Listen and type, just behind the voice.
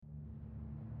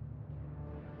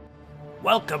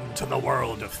Welcome to the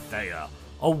world of Thea,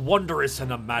 a wondrous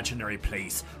and imaginary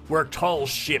place where tall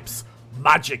ships,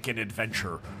 magic, and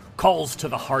adventure calls to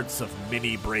the hearts of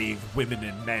many brave women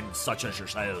and men such as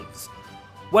yourselves.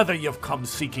 Whether you've come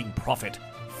seeking profit,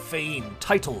 fame,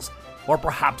 titles, or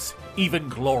perhaps even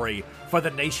glory for the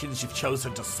nations you've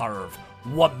chosen to serve,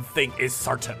 one thing is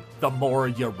certain: the more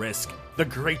you risk, the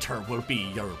greater will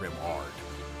be your reward.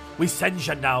 We send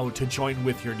you now to join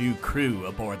with your new crew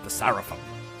aboard the Seraphim.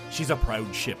 She's a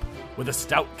proud ship, with a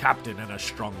stout captain and a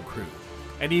strong crew.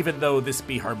 And even though this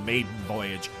be her maiden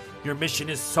voyage, your mission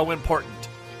is so important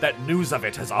that news of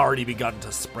it has already begun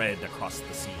to spread across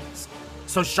the seas.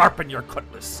 So sharpen your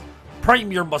cutlass,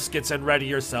 prime your muskets, and ready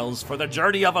yourselves for the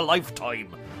journey of a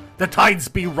lifetime. The tides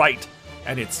be right,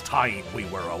 and it's time we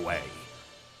were away.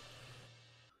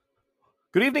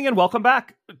 Good evening and welcome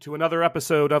back to another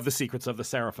episode of The Secrets of the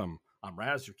Seraphim. I'm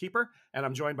Raz, your keeper, and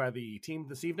I'm joined by the team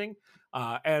this evening.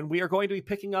 And we are going to be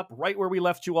picking up right where we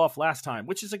left you off last time,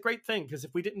 which is a great thing, because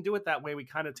if we didn't do it that way, we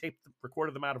kind of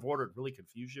recorded them out of order. It really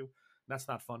confused you. That's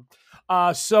not fun.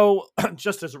 So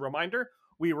just as a reminder,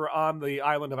 we were on the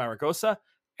island of Aragosa,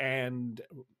 and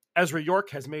Ezra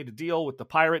York has made a deal with the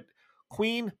pirate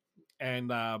queen and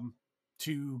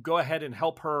to go ahead and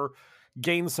help her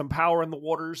gain some power in the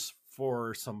waters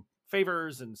for some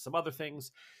favors and some other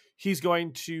things. He's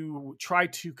going to try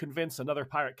to convince another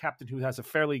pirate captain who has a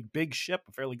fairly big ship,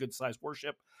 a fairly good-sized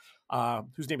warship,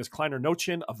 whose name is Kleiner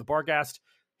Nochin of the Bargast.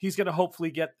 He's going to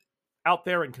hopefully get out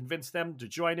there and convince them to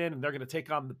join in, and they're going to take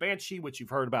on the Banshee, which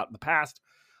you've heard about in the past.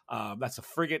 That's a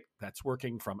frigate that's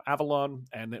working from Avalon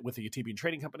and with the Ytibian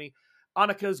Trading Company.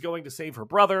 Annika is going to save her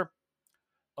brother.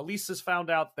 Elise has found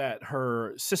out that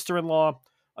her sister-in-law,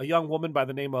 a young woman by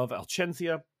the name of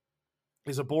Alcenzia,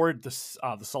 is aboard the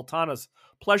Sultana's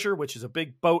Pleasure, which is a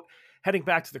big boat heading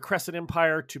back to the Crescent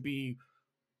Empire to be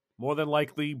more than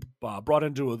likely brought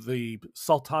into the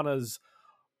Sultana's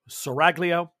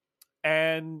Seraglio.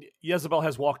 And Jezebel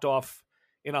has walked off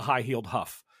in a high-heeled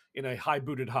huff, in a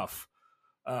high-booted huff.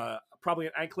 Probably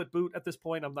an anklet boot at this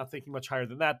point. I'm not thinking much higher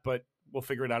than that, but we'll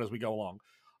figure it out as we go along.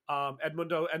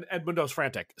 Edmundo's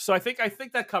frantic. So I think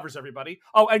that covers everybody.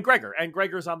 Oh, and Gregor. And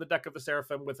Gregor's on the deck of the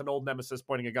Seraphim with an old nemesis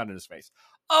pointing a gun in his face.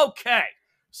 Okay.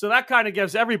 So that kind of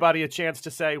gives everybody a chance to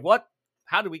say, what?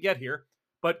 How did we get here?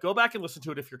 But go back and listen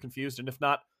to it if you're confused. And if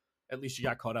not, at least you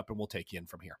got caught up and we'll take you in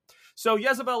from here. So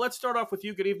Jezebel, let's start off with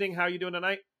you. Good evening. How are you doing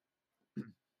tonight?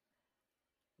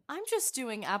 I'm just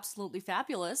doing absolutely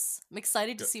fabulous. I'm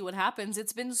excited to see what happens.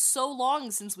 It's been so long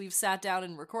since we've sat down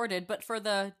and recorded, but for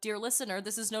the dear listener,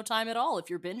 this is no time at all if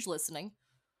you're binge listening.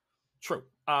 True.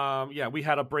 Yeah, we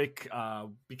had a break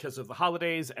because of the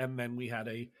holidays, and then we had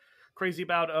a crazy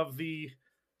bout of the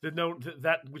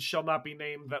that which shall not be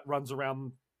named that runs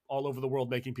around all over the world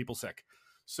making people sick.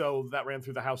 So that ran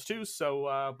through the house too.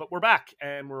 So, but we're back,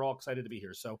 and we're all excited to be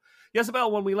here. So, Jezebel,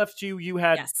 when we left you, you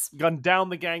had gone down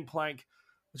the gangplank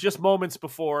just moments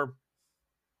before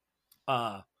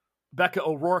Becca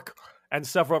O'Rourke and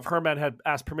several of her men had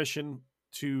asked permission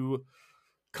to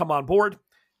come on board.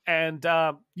 And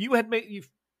you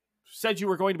said you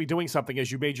were going to be doing something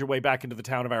as you made your way back into the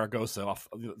town of Aragosa, off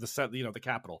the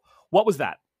capital. What was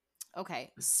that?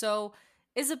 Okay, so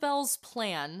Isabel's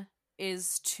plan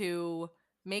is to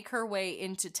make her way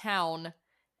into town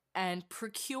and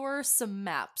procure some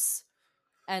maps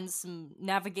and some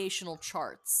navigational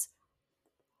charts.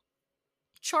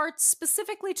 Charts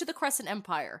specifically to the Crescent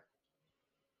Empire.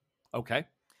 Okay.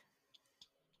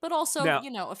 But also,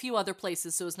 a few other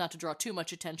places so as not to draw too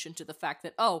much attention to the fact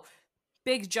that,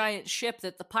 big giant ship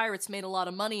that the pirates made a lot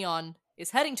of money on is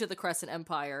heading to the Crescent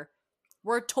Empire.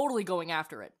 We're totally going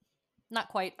after it. Not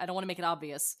quite. I don't want to make it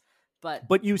obvious, but...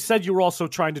 But you said you were also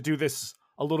trying to do this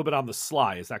a little bit on the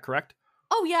sly. Is that correct?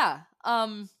 Oh, yeah.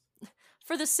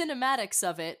 For the cinematics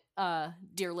of it,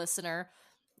 dear listener,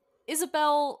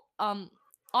 Isabel...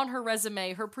 on her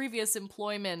resume, her previous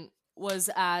employment was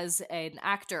as an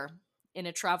actor in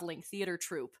a traveling theater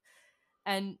troupe.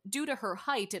 And due to her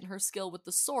height and her skill with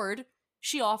the sword,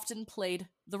 she often played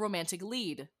the romantic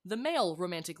lead, the male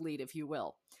romantic lead, if you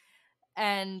will.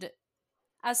 And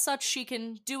as such, she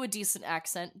can do a decent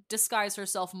accent, disguise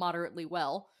herself moderately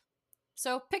well.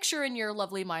 So picture in your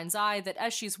lovely mind's eye that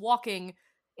as she's walking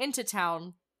into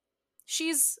town,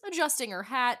 she's adjusting her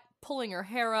hat, pulling her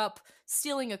hair up,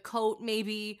 stealing a coat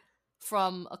maybe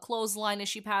from a clothesline as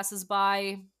she passes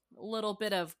by, a little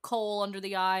bit of kohl under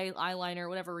the eye, eyeliner,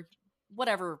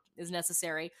 whatever is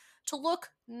necessary to look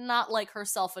not like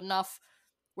herself enough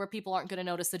where people aren't going to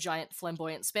notice the giant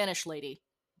flamboyant Spanish lady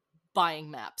buying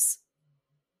maps.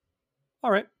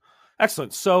 All right.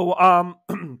 Excellent. So why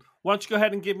don't you go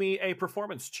ahead and give me a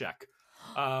performance check?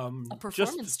 A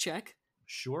performance check.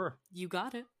 Sure. You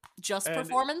got it. Just And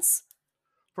performance?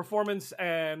 Performance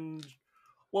and,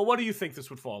 well, what do you think this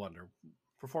would fall under?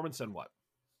 Performance and what?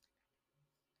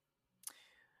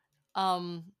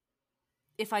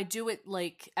 If I do it,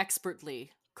 like,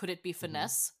 expertly, could it be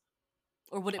finesse?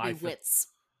 Or would it be wits?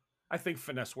 I think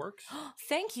finesse works.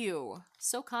 Thank you.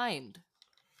 So kind.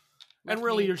 And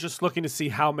really, you're just looking to see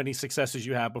how many successes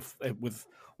you have with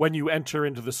when you enter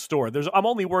into the store. I'm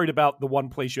only worried about the one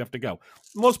place you have to go.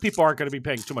 Most people aren't going to be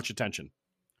paying too much attention.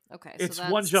 Okay, it's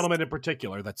one gentleman in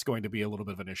particular that's going to be a little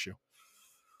bit of an issue.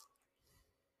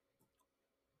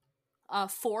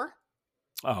 4.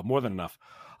 Oh, more than enough.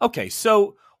 Okay,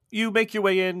 so you make your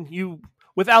way in. You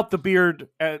without the beard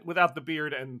and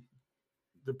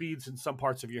the beads in some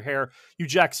parts of your hair, you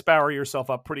Jack Sparrow yourself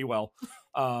up pretty well.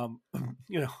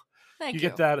 Thank you.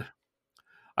 Get that.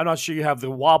 I'm not sure you have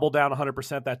the wobble down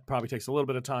 100%. That probably takes a little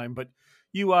bit of time, but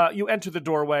you enter the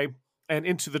doorway and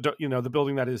into the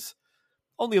building that is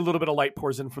only a little bit of light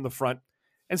pours in from the front,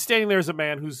 and standing there is a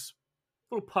man who's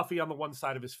a little puffy on the one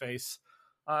side of his face,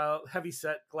 heavy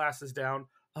set, glasses down.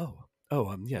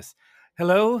 Yes.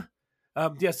 Hello.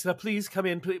 Yes. Please come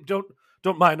in. Please,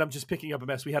 don't mind. I'm just picking up a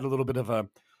mess. We had a little bit of an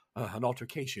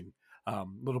altercation.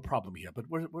 Little problem here, but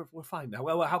we're fine now.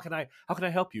 Well, how can I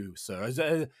help you, sir? Is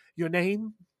your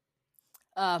name?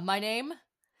 My name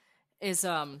is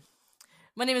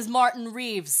Martin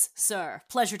Reeves, sir.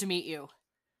 Pleasure to meet you.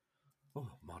 Oh,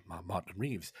 Martin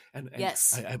Reeves, and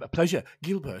yes, a pleasure,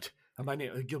 Gilbert. My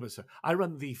name is Gilbert, sir. I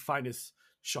run the finest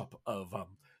shop of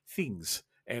things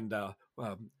and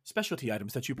specialty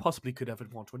items that you possibly could ever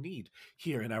want or need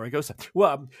here in Aragosa.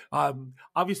 Well,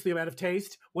 obviously a man of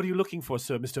taste. What are you looking for,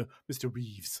 sir, Mr.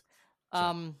 Reeves?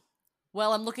 Well,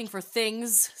 I'm looking for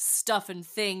things, stuff and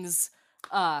things.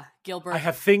 Gilbert. I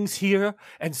have things here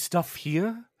and stuff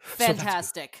here.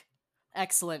 Fantastic. So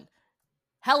excellent.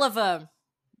 Hell of a,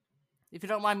 if you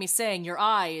don't mind me saying, your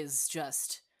eye is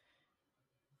just...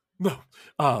 No,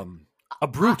 a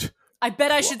brute. I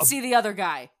bet I should see the other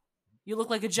guy. You look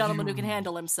like a gentleman who can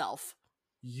handle himself.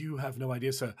 You have no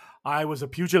idea, sir. I was a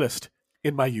pugilist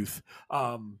in my youth.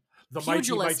 The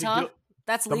pugilist, huh?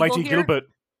 That's the legal mighty here? Gilbert.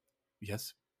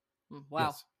 Yes. Wow.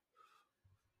 Yes.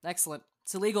 Excellent.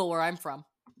 It's illegal where I'm from.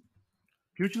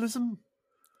 Pugilism?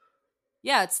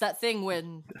 Yeah, it's that thing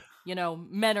when,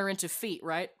 men are into feet,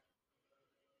 right?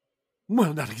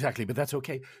 Well, not exactly, but that's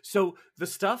okay. So, the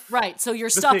stuff? Right, so your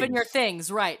stuff and your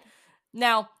things, right.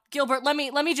 Now, Gilbert, let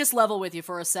me just level with you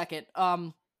for a second.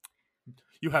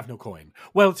 You have no coin.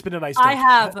 Well, it's been a nice day. I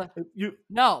have. You...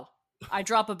 No, I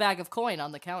drop a bag of coin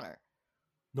on the counter.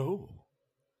 No.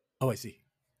 Oh, I see.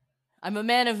 I'm a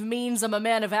man of means, I'm a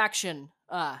man of action,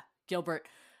 Gilbert.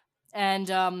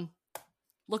 And,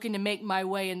 looking to make my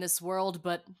way in this world,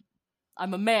 but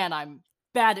I'm a man, I'm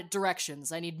bad at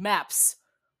directions. I need maps.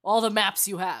 All the maps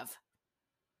you have.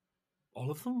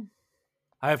 All of them?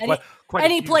 I have quite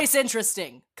any a few. place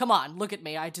interesting. Come on, look at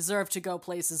me. I deserve to go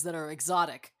places that are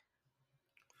exotic.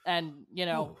 And,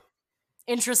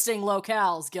 interesting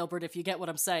locales, Gilbert, if you get what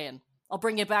I'm saying. I'll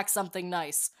bring you back something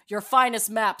nice. Your finest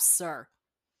maps, sir.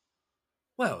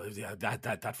 Well, yeah,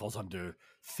 that falls under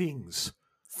things.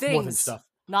 Things. More than stuff.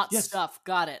 Not stuff.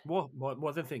 Got it.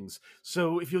 More than things.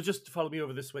 So if you'll just follow me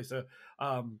over this way, sir.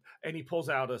 And he pulls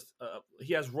out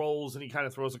he has rolls and he kind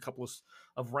of throws a couple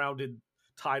of rounded,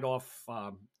 tied off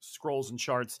scrolls and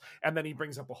charts, and then he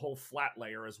brings up a whole flat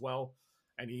layer as well,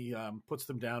 and he puts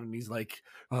them down, and he's like,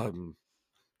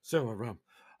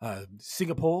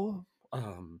 Singapore,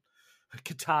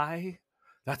 Katai,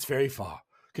 that's very far.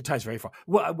 Katai's very far.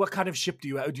 What kind of ship do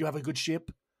you have? Do you have a good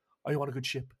ship? Are you on a good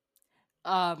ship?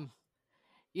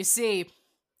 You see,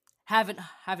 haven't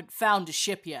found a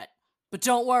ship yet. But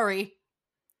don't worry.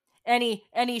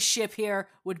 Any ship here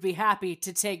would be happy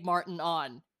to take Martin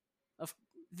on.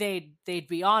 They'd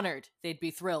be honored. They'd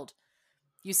be thrilled.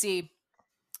 You see,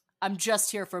 I'm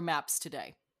just here for maps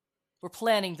today. We're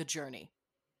planning the journey.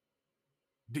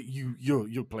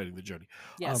 You're planning the journey.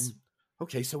 Yes.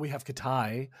 Okay, so we have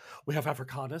Katai, we have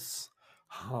Africanus.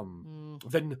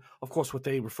 Then, of course, what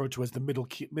they refer to as the middle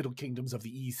kingdoms of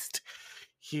the East.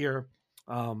 Here,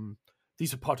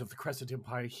 these are part of the Crescent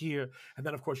Empire here, and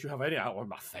then, of course, you have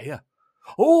Mathea.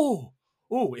 Oh,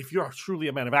 if you're truly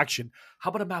a man of action, how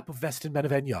about a map of Vestin men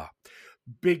of Enya?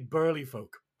 Big, burly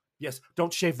folk. Yes,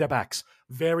 don't shave their backs.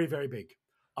 Very, very big.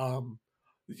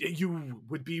 You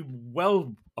would be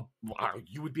you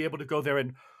would be able to go there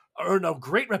and earn a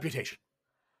great reputation.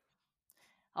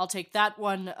 I'll take that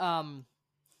one.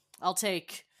 I'll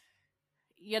take,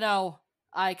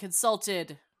 I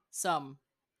consulted some.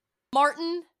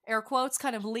 Martin, air quotes,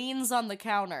 kind of leans on the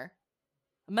counter.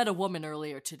 I met a woman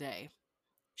earlier today.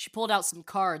 She pulled out some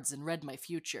cards and read my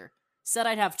future. Said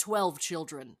I'd have 12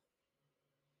 children.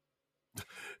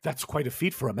 That's quite a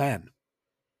feat for a man.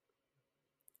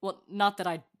 Well, not that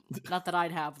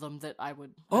I'd have them. That I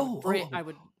would. Oh, I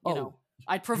would. You know,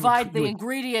 I'd You provide the would-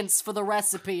 ingredients for the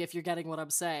recipe. If you're getting what I'm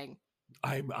saying.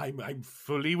 I'm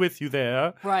fully with you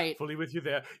there. Right. Fully with you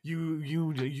there.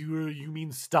 You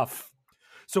mean stuff.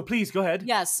 So please go ahead.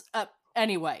 Yes.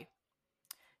 Anyway,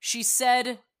 she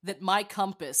said that my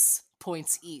compass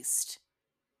points east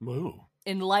Whoa.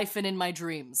 in life and in my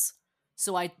dreams.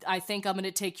 So I think I'm going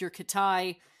to take your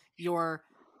Katai, your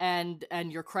and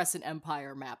your Crescent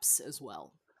Empire maps as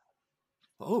well.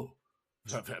 Oh.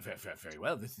 Very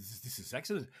well. This is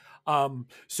excellent.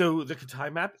 So the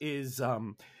Katai map is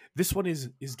this one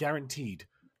is guaranteed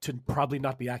to probably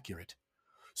not be accurate.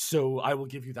 So I will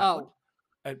give you that one.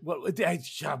 And well,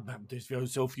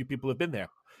 there's so few people have been there.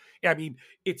 Yeah, I mean,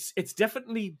 it's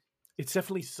definitely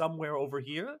somewhere over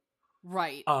here.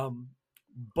 Right.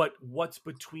 But what's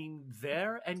between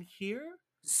there and here?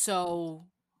 So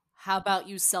how about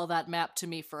you sell that map to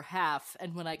me for half,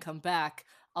 and when I come back,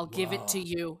 I'll give it to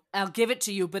you. I'll give it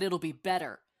to you, but it'll be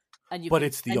better. And you But can,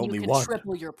 it's the and only you can one.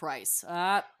 triple your price.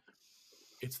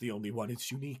 It's the only one.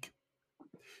 It's unique.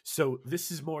 So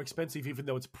this is more expensive, even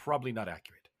though it's probably not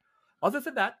accurate. Other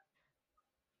than that,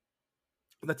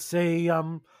 let's say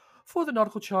for the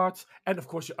nautical charts, and of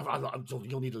course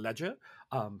you'll need a ledger.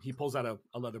 He pulls out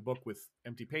a leather book with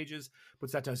empty pages,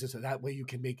 puts that down, so that way you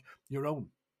can make your own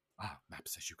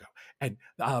maps as you go. And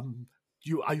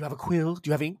you have a quill? Do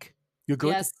you have ink? You're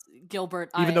good. Yes, Gilbert.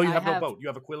 Even though you have no boat, you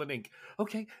have a quill and ink.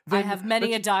 Okay. Then I have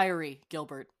many a diary,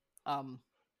 Gilbert.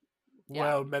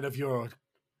 Well, men of your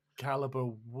caliber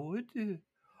would.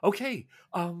 Okay.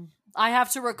 I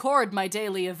have to record my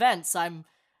daily events. I'm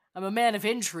a man of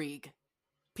intrigue.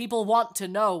 People want to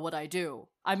know what I do.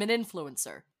 I'm an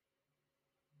influencer.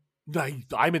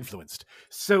 I'm influenced.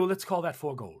 So let's call that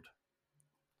 4 gold.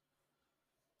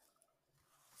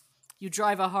 You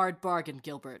drive a hard bargain,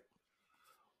 Gilbert.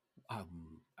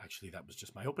 Actually, that was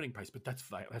just my opening price, but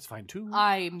that's fine too.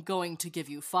 I'm going to give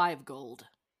you 5 gold.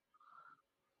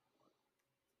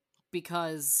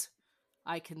 Because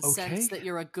I can sense that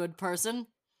you're a good person,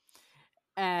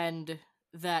 and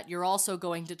that you're also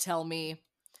going to tell me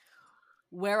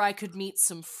where I could meet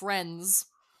some friends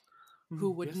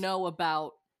who would know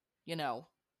about,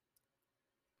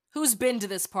 who's been to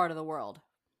this part of the world.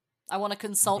 I want to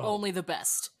consult only the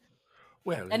best.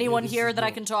 Well, anyone here that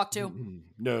I can talk to?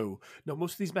 No.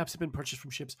 Most of these maps have been purchased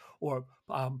from ships or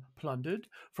plundered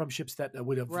from ships that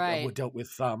would have dealt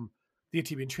with the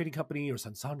Atibian Trading Company or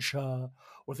Sansansha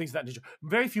or things of that nature.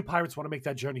 Very few pirates want to make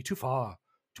that journey too far.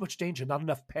 Too much danger, not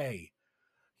enough pay.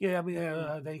 Yeah, I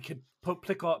mean, they can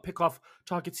pick off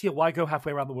targets here. Why go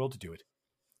halfway around the world to do it?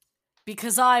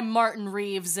 Because I'm Martin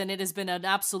Reeves, and it has been an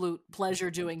absolute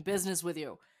pleasure doing business with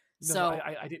you. No, so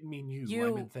I didn't mean you.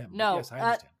 I meant them. No, yes, I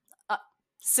understand.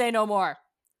 Say no more.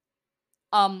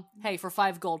 Hey, for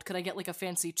 5 gold, could I get like a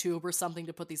fancy tube or something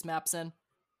to put these maps in?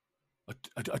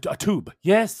 A tube,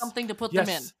 yes. Something to put them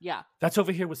in, yeah. That's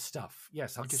over here with stuff.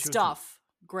 Yes, I'll get you a tube. Stuff.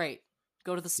 Great.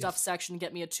 Go to the stuff section,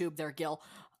 get me a tube there, Gil.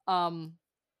 And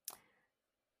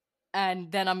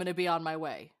then I'm going to be on my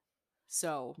way.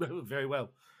 So. Very well.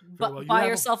 But buy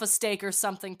yourself a steak or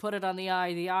something, put it on the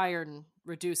eye. The iron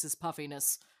reduces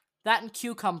puffiness. That and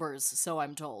cucumbers, so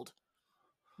I'm told.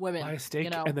 Women. Buy a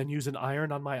steak and then use an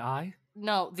iron on my eye?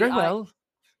 No. Very well.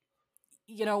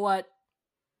 You know what?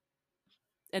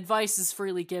 Advice is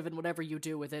freely given. Whatever you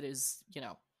do with it is,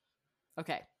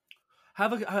 okay.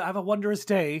 Have a wondrous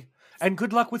day, and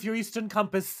good luck with your Eastern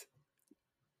Compass.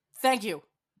 Thank you.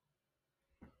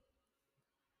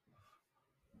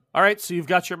 All right, so you've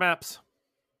got your maps.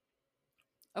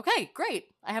 Okay, great.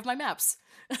 I have my maps.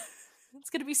 It's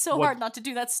going to be so hard not to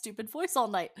do that stupid voice all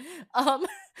night.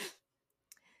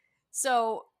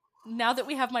 So, now that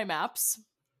we have my maps,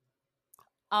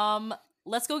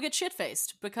 let's go get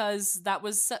shit-faced, because that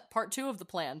was part 2 of the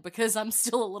plan, because I'm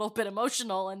still a little bit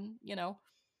emotional and,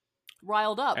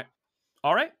 riled up.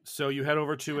 All right, so you head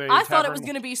over to a I thought it was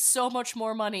going to be so much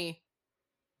more money.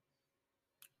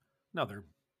 No, they're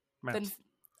maps.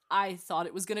 I thought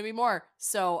it was going to be more.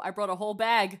 So I brought a whole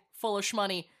bag full of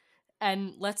shmoney,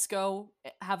 and let's go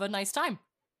have a nice time.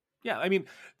 Yeah, I mean,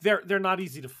 they're not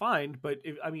easy to find, but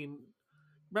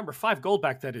remember, 5 gold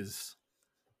back then is,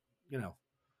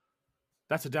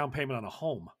 that's a down payment on a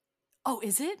home. Oh,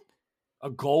 is it? A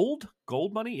gold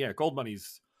money? Yeah, gold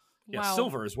money's, wow.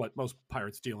 Silver is what most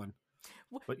pirates deal in.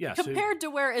 But yeah, compared to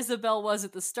where Isabel was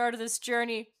at the start of this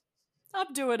journey,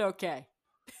 I'm doing okay.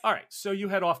 All right, so you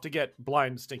head off to get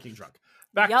blind, stinking drunk.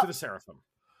 Back to the Seraphim.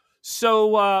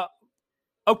 So,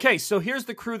 okay, so here's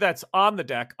the crew that's on the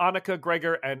deck: Annika,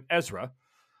 Gregor, and Ezra.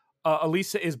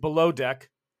 Elisa is below deck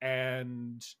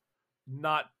and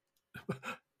not.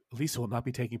 Elisa will not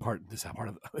be taking part in this part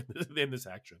of in this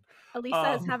action.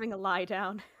 Elisa is having a lie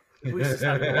down. Elisa's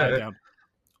having a lie down,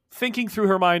 thinking through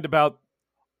her mind about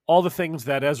all the things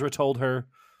that Ezra told her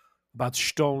about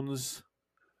stones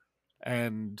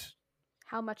and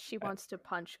how much she wants to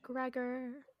punch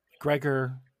Gregor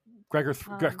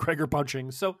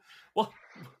punching. So, well,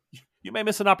 you may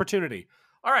miss an opportunity.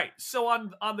 All right, so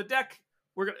on the deck,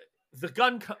 the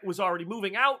gun was already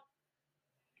moving out,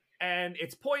 and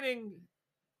it's pointing.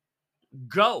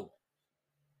 Go.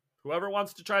 Whoever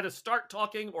wants to try to start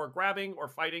talking or grabbing or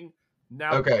fighting,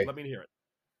 now okay. Let me hear it.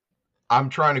 I'm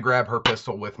trying to grab her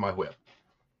pistol with my whip.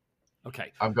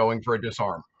 Okay. I'm going for a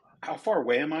disarm. How far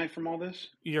away am I from all this?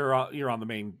 You're on the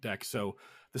main deck, so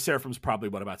the Seraphim's probably,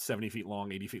 about 70 feet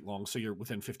long, 80 feet long, so you're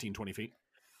within 15, 20 feet.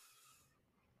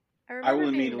 I will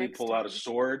immediately pull out a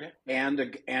sword and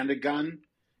a gun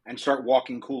and start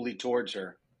walking coolly towards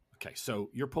her. Okay, so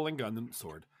you're pulling gun and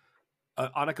sword.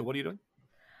 Annika, what are you doing?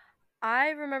 I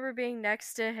remember being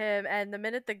next to him, and the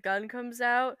minute the gun comes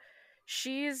out,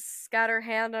 she's got her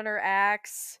hand on her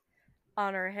axe,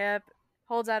 on her hip,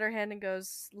 holds out her hand and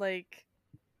goes, like,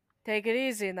 take it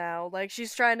easy now. Like,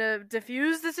 she's trying to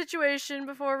diffuse the situation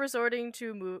before resorting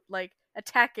to,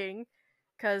 attacking,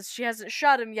 because she hasn't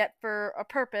shot him yet for a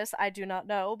purpose, I do not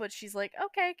know, but she's like,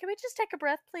 okay, can we just take a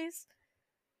breath, please?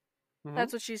 Mm-hmm.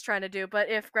 That's what she's trying to do, but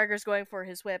if Gregor's going for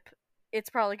his whip, it's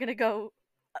probably going to go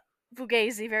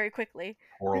fugazi very quickly.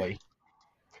 Poorly.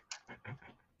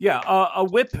 Yeah, a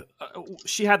whip.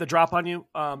 She had the drop on you,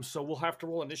 so we'll have to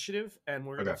roll initiative, and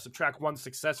we're going to subtract one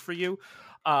success for you.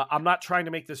 I'm not trying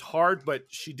to make this hard, but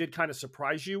she did kind of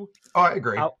surprise you. Oh, I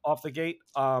agree. Off the gate.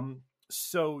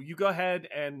 So you go ahead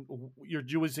and you're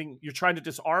trying to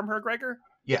disarm her, Gregor?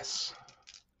 Yes.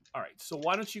 All right, so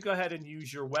why don't you go ahead and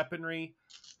use your weaponry.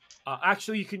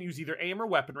 Actually, you can use either aim or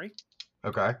weaponry.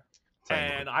 Okay.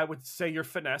 And I would say your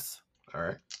finesse. All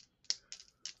right.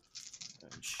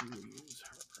 And she will use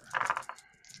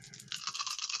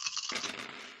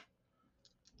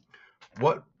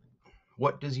her.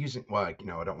 What does using... Well, I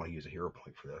don't want to use a hero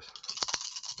point for this.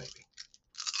 Maybe.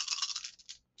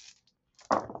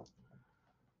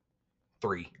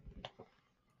 3.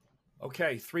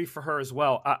 Okay, 3 for her as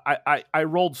well. I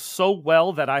rolled so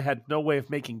well that I had no way of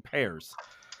making pairs.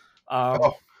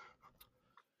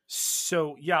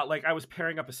 So yeah, like I was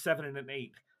pairing up a 7 and an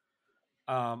 8,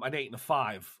 an 8 and a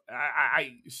 5.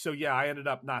 I ended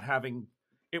up not having.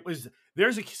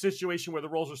 There's a situation where the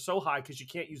rolls are so high because you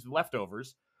can't use the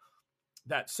leftovers.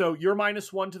 So you're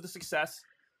 -1 to the success.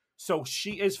 So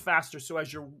she is faster. So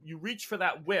as you reach for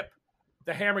that whip,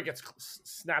 the hammer gets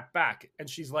snapped back, and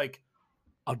she's like,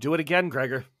 "I'll do it again,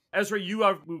 Gregor." Ezra, you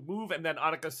move, and then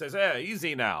Annika says, "Hey,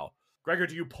 easy now." Gregor,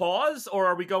 do you pause, or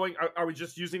are we going? Are we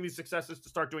just using these successes to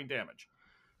start doing damage?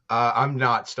 I'm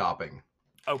not stopping.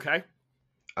 Okay.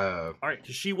 All right,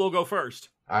 because she will go first.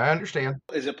 I understand.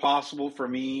 Is it possible for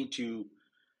me to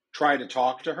try to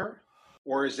talk to her,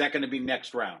 or is that going to be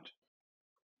next round?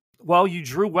 Well, you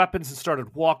drew weapons and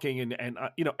started walking, and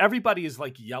everybody is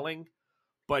like yelling,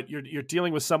 but you're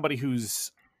dealing with somebody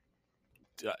who's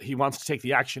he wants to take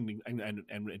the action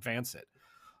and advance it.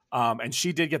 And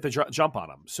she did get the jump on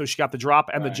him, so she got the drop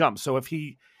and the jump. So if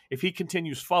he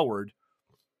continues forward,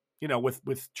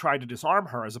 with trying to disarm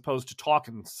her as opposed to talk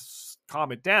and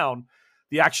calm it down,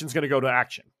 the action's going to go to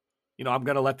action. I'm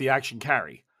going to let the action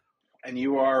carry. And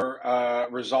you are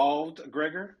resolved,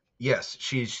 Gregor? Yes,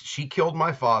 she killed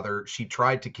my father. She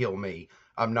tried to kill me.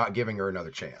 I'm not giving her another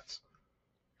chance.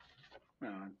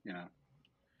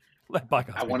 Let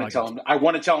bygones I want to tell him. I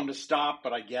want to tell him to stop,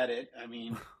 but I get it. I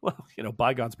mean, well,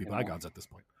 bygones be bygones at this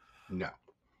point. No.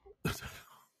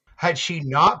 Had she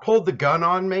not pulled the gun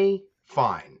on me,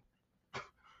 fine.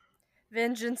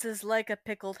 Vengeance is like a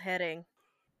pickled herring.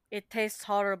 It tastes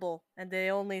horrible, and they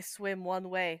only swim one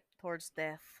way, towards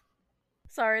death.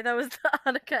 Sorry, that was the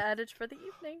Annika adage for the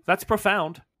evening. That's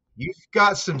profound. You've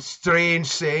got some strange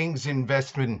sayings in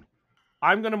Vestman.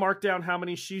 I'm going to mark down how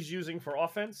many she's using for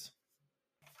offense.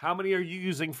 How many are you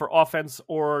using for offense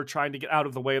or trying to get out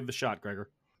of the way of the shot, Gregor?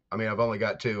 I mean, I've only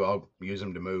got 2. I'll use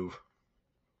them to move.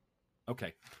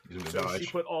 Okay. Use them to dodge.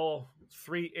 She put all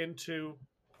 3 into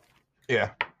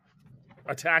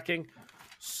attacking.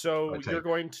 So you're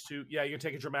going to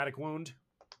take a dramatic wound.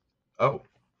 Oh.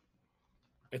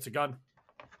 It's a gun.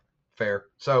 Fair.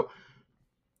 So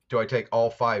do I take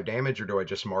all 5 damage, or do I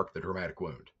just mark the dramatic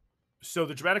wound? So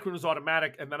the dramatic wound is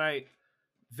automatic, and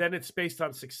then it's based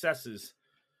on successes.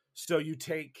 So you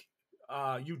take,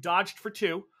 you dodged for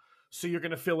 2. So you're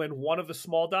going to fill in one of the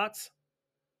small dots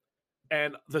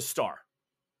and the star.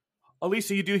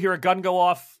 Elisa, you do hear a gun go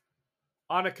off.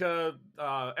 Annika,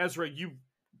 Ezra,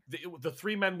 the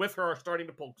three men with her are starting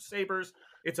to pull sabers.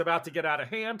 It's about to get out of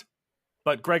hand,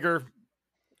 but Gregor,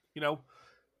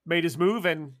 made his move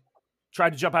and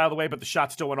tried to jump out of the way, but the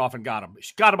shot still went off and got him.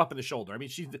 She got him up in the shoulder. I mean,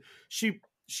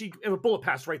 a bullet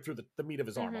passed right through the meat of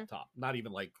his arm up top. Not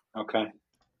even like. Okay.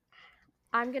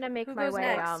 I'm gonna make my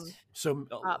way up.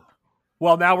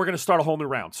 Well, now we're going to start a whole new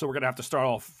round. So we're going to have to start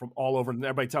off from all over, and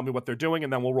everybody tell me what they're doing,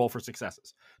 and then we'll roll for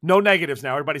successes. No negatives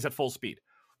now. Everybody's at full speed.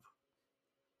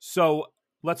 So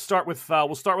let's start with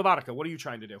we'll start with Annika. What are you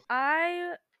trying to do?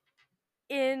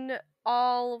 In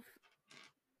all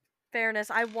fairness,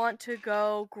 I want to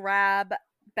go grab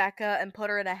Becca and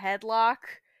put her in a headlock,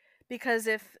 because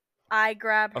if I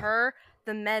grab her,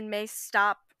 the men may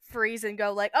stop, freeze, and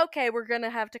go like, okay, we're gonna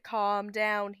have to calm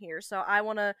down here. So I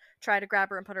want to try to grab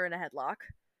her and put her in a headlock.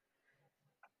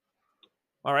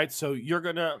 All right, so you're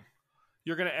gonna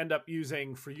end up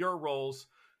using, for your rolls,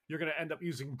 you're gonna end up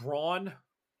using brawn.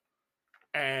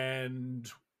 And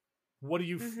what do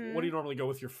you normally go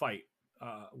with your fight?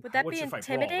 Would that be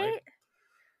intimidate? Brawl,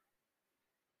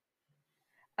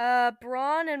 right?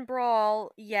 Brawn and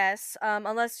brawl, yes.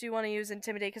 Unless you want to use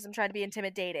intimidate, because I'm trying to be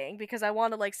intimidating. Because I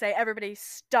want to say, everybody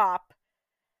stop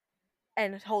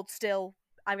and hold still.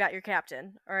 I've got your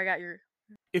captain, or I got your.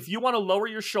 If you want to lower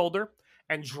your shoulder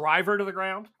and drive her to the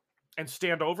ground and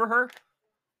stand over her,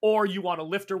 or you want to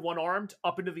lift her one-armed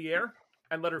up into the air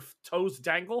and let her toes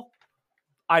dangle,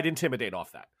 I'd intimidate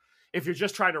off that. If you're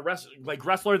just trying to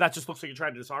wrestler, that just looks like you're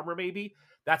trying to disarm her. Maybe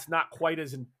that's not quite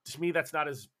as to me. That's not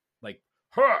as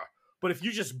her. But if you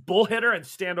just bull hit her and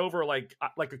stand over like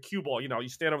a cue ball, you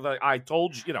stand over I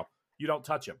told you, you don't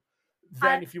touch him.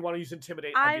 Then if you want to use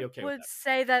intimidate, I'd be okay with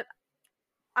that.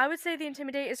 I would say the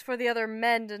intimidate is for the other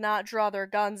men to not draw their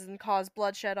guns and cause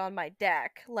bloodshed on my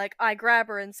deck. Like, I grab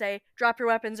her and say, drop your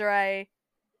weapons or I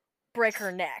break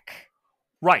her neck.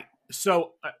 Right.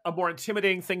 So a more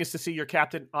intimidating thing is to see your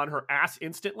captain on her ass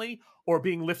instantly, or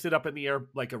being lifted up in the air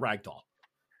like a rag doll,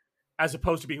 as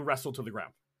opposed to being wrestled to the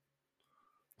ground.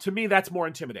 To me, that's more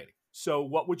intimidating. So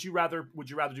what would you rather? Would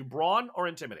you rather do brawn or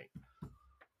intimidate?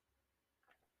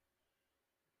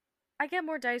 I get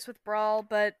more dice with brawl,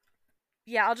 but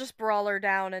yeah, I'll just brawl her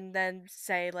down and then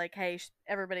say hey,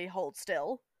 everybody hold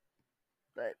still.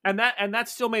 But and that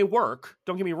still may work.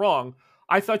 Don't get me wrong.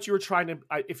 I thought you were trying to.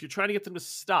 If you're trying to get them to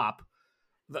stop,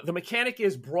 the mechanic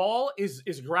is brawl is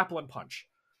grapple and punch.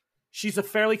 She's a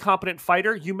fairly competent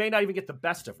fighter. You may not even get the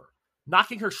best of her.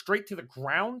 Knocking her straight to the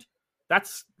ground.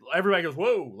 That's everybody goes,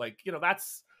 whoa,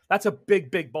 that's a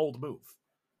big bold move.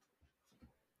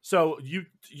 So you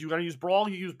gonna use brawl?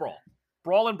 You use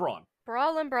brawl and brawn.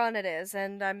 Brawl and brawn it is,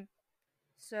 and I'm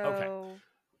rolling,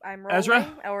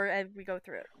 Ezra? or we go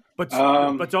through it. But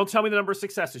don't tell me the number of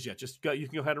successes yet. Just you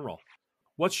can go ahead and roll.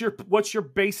 What's your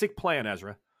basic plan,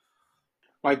 Ezra?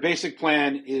 My basic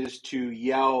plan is to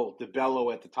yell, to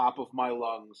bellow at the top of my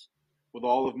lungs with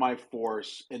all of my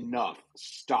force, enough,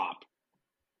 stop.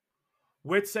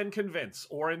 Wits and convince,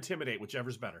 or intimidate,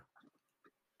 whichever's better.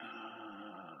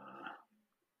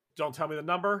 Don't tell me the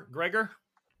number, Gregor.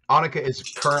 Annika is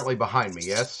currently behind me,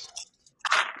 yes?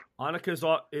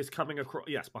 Annika is coming across.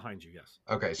 Yes, behind you, yes.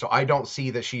 Okay, so I don't see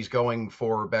that she's going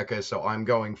for Becca, so I'm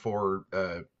going for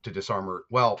to disarm her.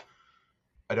 Well,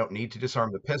 I don't need to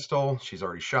disarm the pistol. She's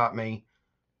already shot me.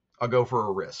 I'll go for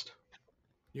a wrist.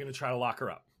 You're going to try to lock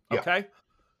her up. Yeah. Okay?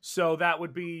 So that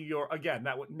would be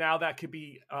that could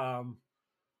be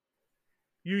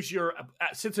use your,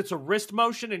 since it's a wrist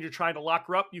motion and you're trying to lock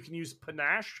her up, you can use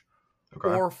panache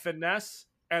or finesse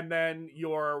and then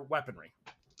your weaponry.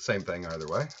 Same thing either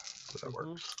way. So that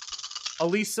works.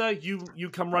 Elisa, you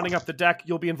come running up the deck.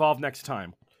 You'll be involved next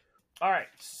time. All right,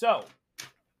 so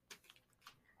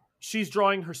she's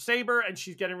drawing her saber and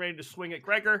she's getting ready to swing at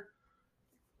Gregor.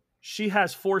 She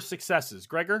has 4 successes.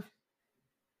 Gregor?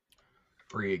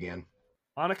 3 again.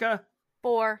 Annika?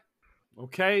 4.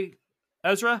 Okay.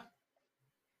 Ezra?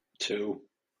 2.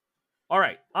 All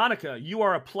right. Annika, you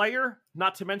are a player,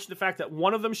 not to mention the fact that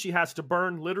one of them she has to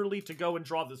burn literally to go and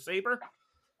draw the saber.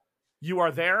 You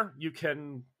are there. You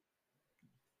can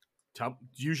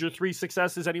use your 3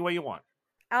 successes any way you want.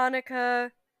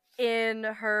 Annika, in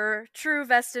her true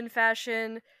Vestin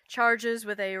fashion, charges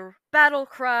with a battle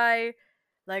cry,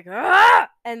 ah!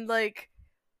 And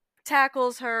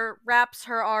tackles her, wraps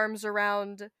her arms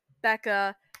around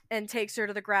Becca, and takes her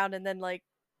to the ground, and then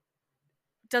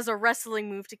does a wrestling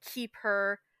move to keep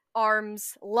her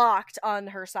arms locked on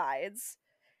her sides.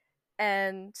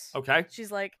 And okay,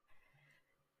 she's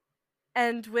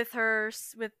And with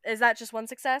is that just one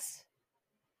success?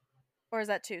 Or is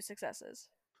that 2 successes?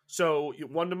 So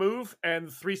 1 to move,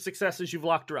 and 3 successes, you've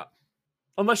locked her up.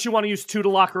 Unless you want to use 2 to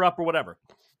lock her up or whatever.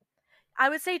 I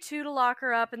would say 2 to lock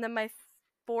her up, and then my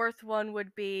 4th one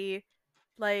would be,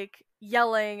 like,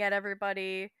 yelling at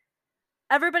everybody.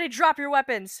 Everybody drop your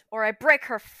weapons, or I break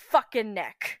her fucking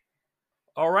neck.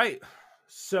 All right.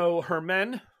 So her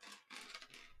men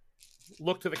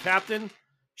look to the captain.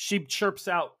 She chirps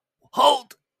out,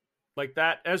 "Halt!" Like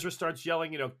that. Ezra starts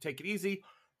yelling, take it easy.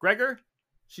 Gregor,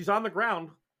 she's on the ground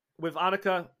with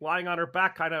Annika lying on her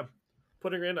back, kind of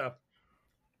putting her in a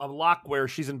lock where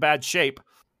she's in bad shape.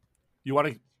 You want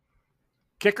to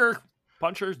kick her,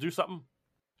 punch her, do something?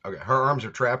 Okay, her arms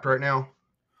are trapped right now.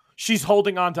 She's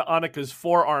holding on to Annika's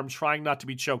forearm, trying not to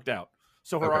be choked out.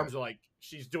 So her arms are like,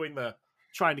 she's doing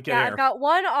trying to get air. I've got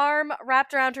one arm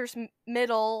wrapped around her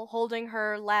middle, holding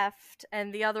her left,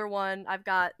 and the other one I've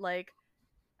got, like,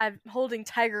 I'm holding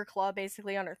Tiger Claw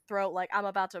basically on her throat, like I'm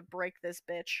about to break this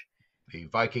bitch. The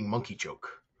Viking monkey choke.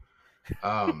 Take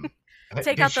out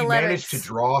the Did she manage to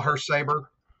draw her saber?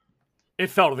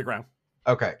 It fell to the ground.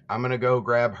 Okay, I'm going to go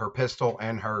grab her pistol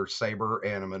and her saber,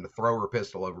 and I'm going to throw her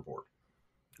pistol overboard.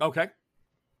 Okay.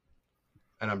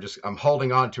 And I'm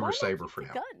holding on to her saber for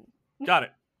now. Gun? Got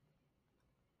it.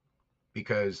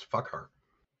 Because fuck her.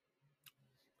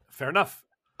 Fair enough.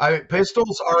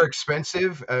 Pistols are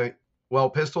expensive.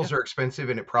 Pistols are expensive,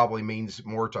 and it probably means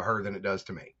more to her than it does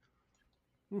to me.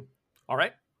 All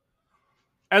right.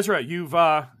 Ezra, you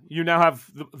now have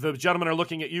the gentlemen are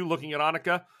looking at you, looking at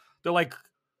Annika. They're like,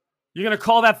 "You're going to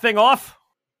call that thing off?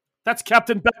 That's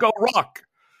Captain Becca Rock."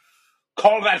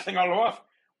 Call that thing all off?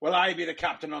 Well, I be the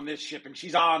captain on this ship, and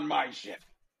she's on my ship.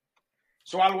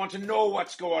 So I'll want to know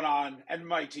what's going on, and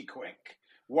mighty quick.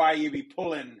 Why you be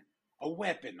pulling a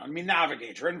weapon on me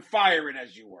navigator and firing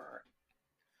as you were.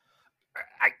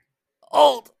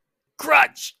 Old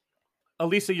grudge.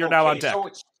 Elisa, you're now on deck.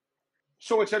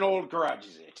 So it's an old grudge,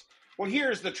 is it? Well,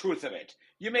 here's the truth of it.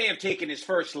 You may have taken his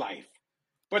first life,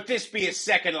 but this be his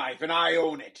second life, and I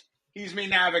own it. He's me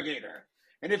navigator.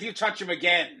 And if you touch him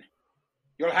again,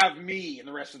 you'll have me and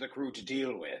the rest of the crew to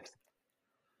deal with.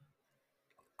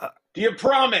 Do you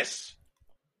promise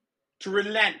to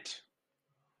relent?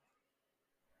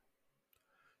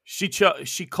 She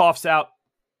coughs out.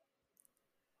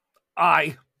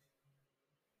 Aye.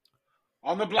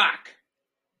 On the black.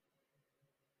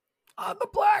 On the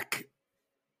black.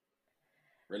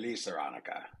 Release her,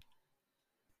 Annika.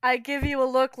 I give you a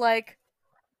look like,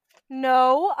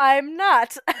 no, I'm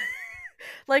not.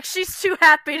 Like, she's too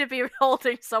happy to be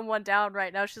holding someone down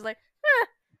right now. She's like,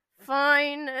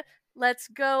 fine, let's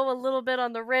go a little bit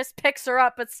on the wrist. Picks her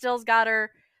up, but still's got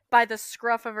her by the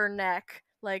scruff of her neck.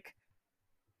 Like,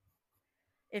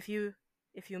 if you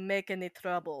make any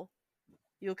trouble,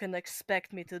 you can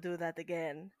expect me to do that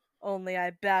again. Only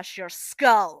I bash your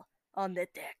skull on the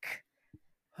deck.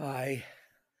 Aye.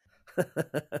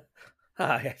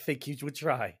 I think you would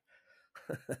try.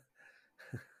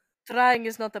 Trying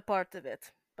is not a part of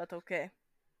it, but okay.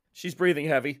 She's breathing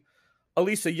heavy.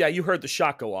 Elisa, yeah, you heard the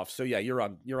shot go off, so yeah, you're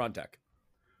on deck.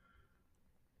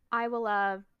 I will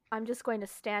I'm just going to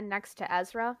stand next to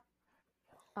Ezra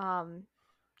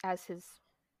as his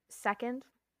second.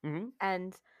 Mm-hmm.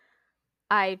 And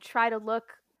I try to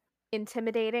look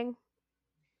intimidating,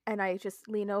 and I just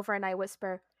lean over and I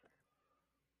whisper,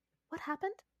 "What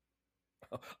happened?"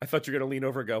 Oh, I thought you were going to lean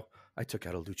over and go, "I took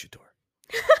out a luchador."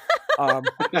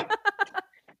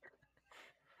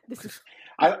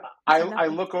 I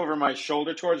look over my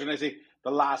shoulder towards her and I say,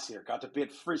 the lass here got a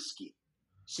bit frisky.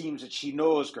 Seems that she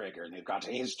knows Gregor and they've got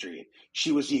a history.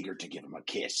 She was eager to give him a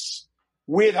kiss.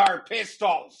 With her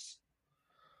pistols.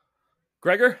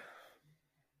 Gregor?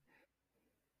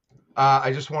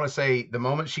 I just want to say, the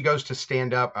moment she goes to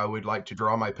stand up, I would like to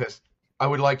draw my pistol. I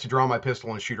would like to draw my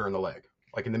pistol and shoot her in the leg,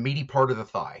 like in the meaty part of the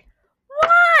thigh.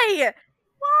 Why?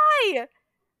 Why?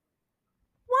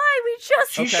 We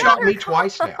just she shot me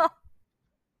twice now.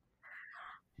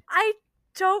 I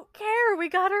don't care. We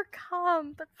got her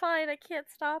cum, but fine, I can't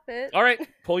stop it. All right,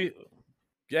 pull you.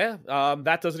 Yeah,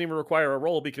 that doesn't even require a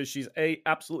roll because she's A,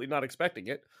 absolutely not expecting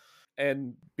it,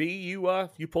 and B,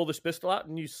 you pull this pistol out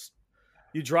and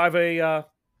you drive a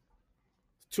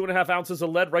 2.5 ounces of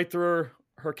lead right through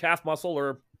her calf muscle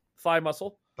or thigh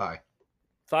muscle. Thigh.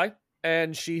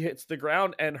 And she hits the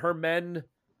ground, and her men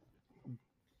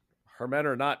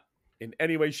are not in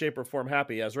any way, shape, or form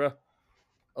happy, Ezra.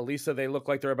 Elisa, they look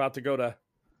like they're about to go to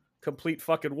complete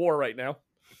fucking war right now.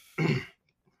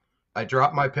 I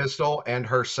drop my pistol and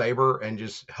her saber and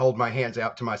just hold my hands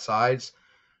out to my sides.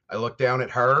 I look down at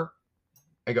her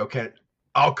and go,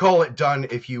 I'll call it done,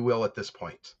 if you will, at this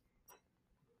point.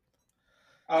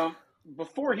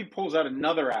 Before he pulls out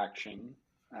another action,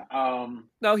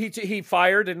 No, he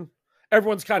fired, and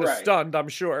everyone's kind of Right. stunned, I'm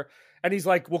sure. And he's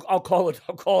like, "Well, I'll call it,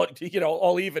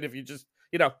 all even if you just,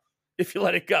 if you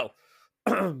let it go."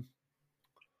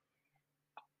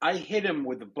 I hit him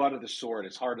with the butt of the sword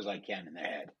as hard as I can in the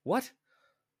head. What?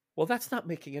 Well, that's not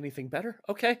making anything better.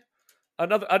 Okay,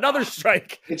 another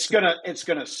strike. It's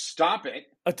gonna stop it.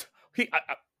 A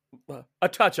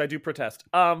touch. I do protest.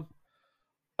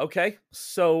 Okay,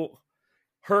 so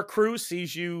her crew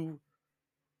sees you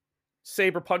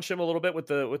saber punch him a little bit with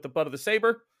the butt of the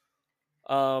saber.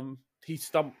 I'm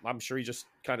sure he just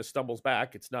kind of stumbles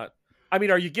back. It's not. I mean,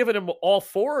 are you giving him all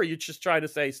four, or are you just trying to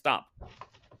say stop?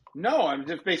 No, I'm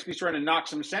just basically trying to knock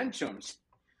some sense to him.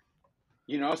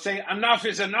 Say enough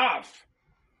is enough.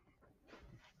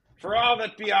 For all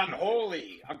that be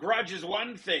unholy, a grudge is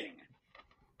one thing,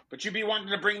 but you be wanting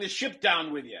to bring the ship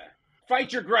down with you.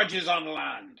 Fight your grudges on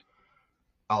land.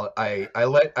 I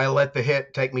let the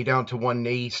hit take me down to one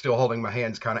knee, still holding my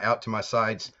hands kind of out to my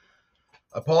sides.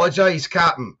 Apologize,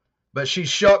 Captain, but she's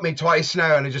shot me twice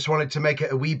now, and I just wanted to make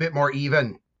it a wee bit more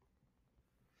even.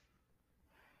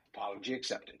 Apology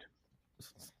accepted.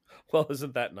 Well,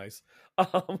 isn't that nice?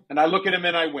 And I look at him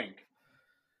and I wink.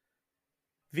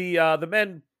 The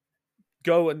men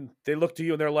go and they look to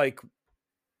you and they're like,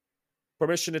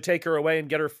 permission to take her away and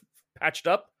get her patched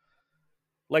up?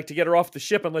 Like to get her off the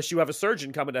ship unless you have a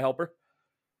surgeon coming to help her?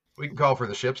 We can call for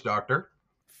the ship's doctor.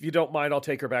 If you don't mind, I'll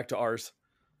take her back to ours.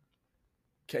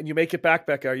 Can you make it back,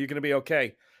 Becca? Are you going to be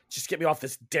okay? Just get me off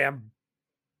this damn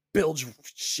bilge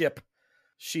ship.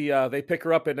 They pick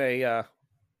her up in a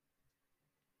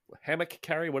hammock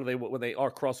carry. What do they, when they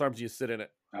are cross arms, you sit in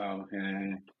it. Oh,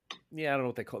 yeah. Yeah, I don't know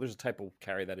what they call it. There's a type of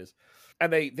carry that is.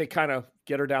 And they kind of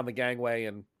get her down the gangway,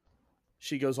 and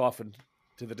she goes off into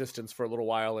the distance for a little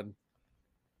while, and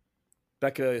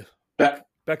Becca That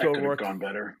could have O'Rourke. gone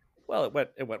better. Well,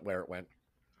 it went where it went.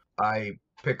 I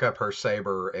pick up her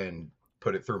saber and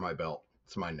put it through my belt.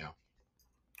 It's mine now.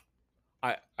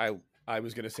 I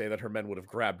was going to say that her men would have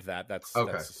grabbed that. That's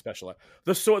Okay. That's a special.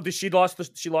 The sword. She lost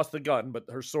the gun, but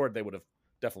her sword they would have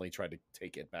definitely tried to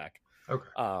take it back. Okay.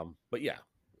 But yeah.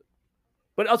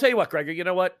 But I'll tell you what, Gregor. You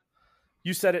know what?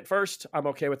 You said it first. I'm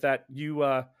okay with that. You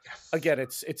again,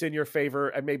 it's in your favor,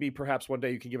 and maybe perhaps one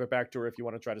day you can give it back to her if you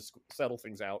want to try to settle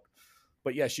things out.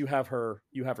 But yes, you have her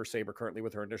saber currently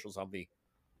with her initials on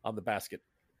the basket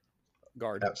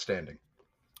guard. Outstanding.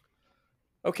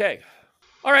 Okay.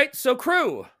 All right. So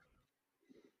crew.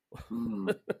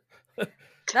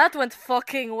 That went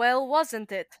fucking well,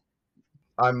 wasn't it?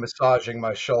 I'm massaging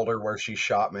my shoulder where she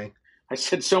shot me. I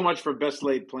said so much for best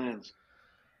laid plans.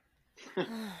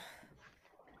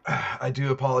 I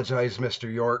do apologize,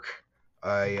 Mr. York.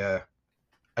 I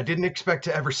didn't expect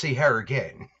to ever see her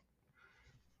again.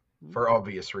 For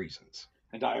obvious reasons.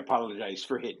 And I apologize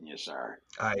for hitting you, sir.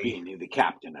 I- Being you the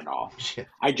captain and all.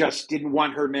 I just didn't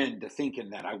want her men to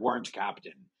thinking that I weren't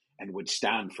captain and would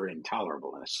stand for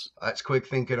intolerableness. That's quick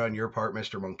thinking on your part,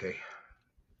 Mr. Monkey.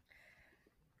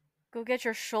 Go get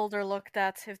your shoulder looked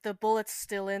at. If the bullet's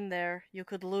still in there, you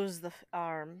could lose the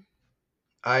arm.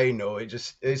 I know,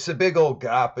 it's a big old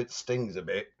gap. It stings a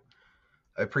bit.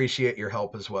 I appreciate your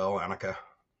help as well, Annika.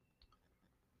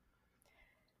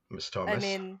 Miss Thomas. I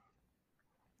mean,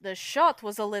 the shot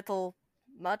was a little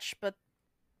much, but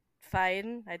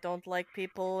fine. I don't like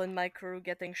people in my crew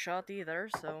getting shot either,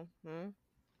 so...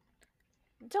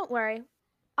 Don't worry.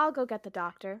 I'll go get the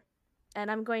doctor. And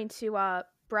I'm going to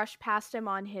brush past him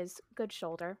on his good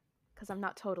shoulder, because I'm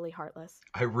not totally heartless.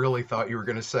 I really thought you were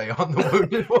going to say on the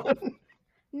wounded one.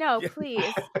 No, Yeah.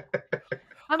 please.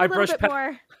 I'm a little bit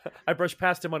more... I brushed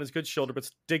past him on his good shoulder, but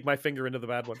dig my finger into the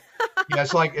bad one. Yeah,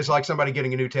 it's like somebody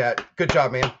getting a new tat. Good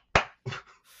job, man.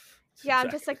 Yeah,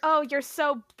 I'm just like, oh, you're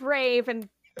so brave and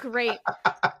great.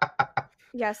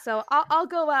 Yeah, so I'll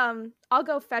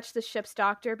go fetch the ship's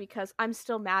doctor because I'm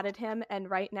still mad at him, and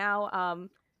right now,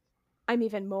 I'm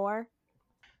even more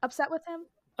upset with him.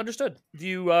 Understood.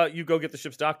 You go get the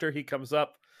ship's doctor. He comes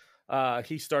up.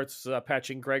 He starts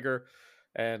patching Gregor,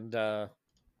 and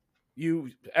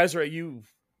Ezra,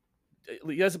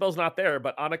 Jezebel's not there,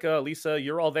 but Annika, Lisa,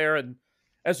 you're all there, and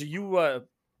Ezra,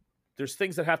 there's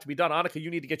things that have to be done. Annika, you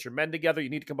need to get your men together. You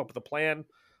need to come up with a plan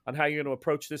on how you're going to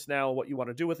approach this now, what you want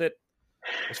to do with it.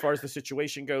 As far as the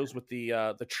situation goes with the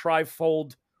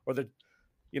trifold or the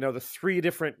three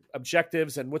different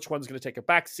objectives and which one's going to take a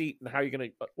back seat and how you're going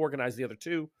to organize the other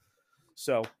two.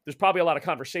 So there's probably a lot of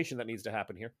conversation that needs to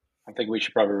happen here. I think we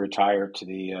should probably retire to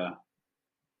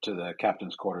the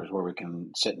captain's quarters where we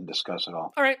can sit and discuss it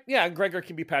all. All right. Yeah. Gregor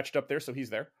can be patched up there. So he's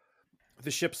there.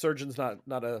 The ship surgeon's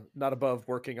not above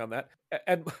working on that.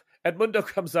 And Edmundo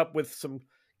comes up with some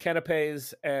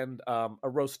canapes and a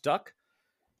roast duck,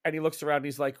 and he looks around and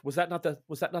he's like, was that not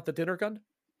the dinner gun?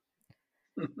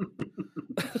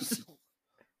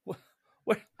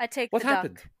 I take what the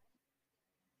happened? duck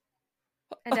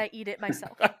and I eat it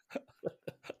myself.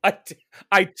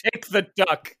 I take the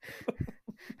duck.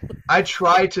 I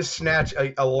try to snatch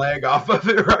a leg off of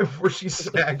it right before she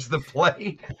snags the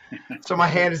plate. So my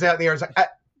hand is out in the air. It's like,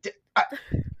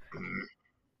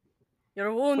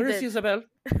 You're wounded. Where is Isabel?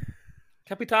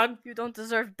 Capitan? You don't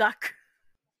deserve duck.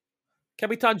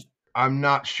 Capitan? I'm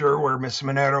not sure where Miss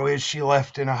Monero is. She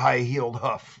left in a high-heeled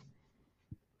huff.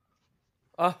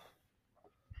 I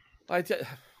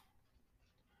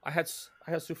had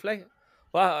souffle.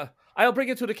 Well, I'll bring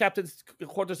it to the captain's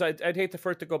quarters. I'd hate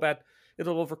for it to go bad.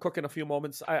 It'll overcook in a few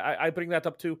moments. I bring that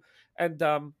up too. And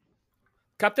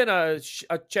Captain, a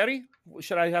cherry?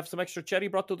 Should I have some extra cherry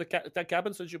brought to that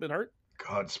cabin since you've been hurt?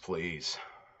 Gods, please.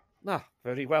 Ah,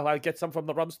 very well. I'll get some from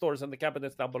the rum stores and the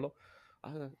cabinets down below.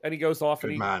 And he goes off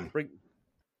Good and man.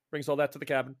 brings all that to the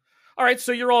cabin. All right,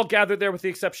 so you're all gathered there with the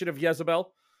exception of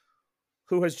Jezebel,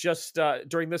 who has just,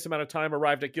 during this amount of time,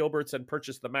 arrived at Gilbert's and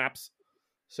purchased the maps.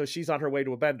 So she's on her way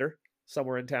to a bender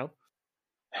somewhere in town.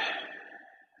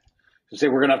 So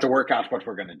we're going to have to work out what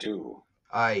we're going to do.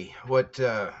 Aye, what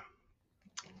have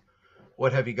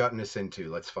you gotten us into?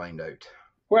 Let's find out.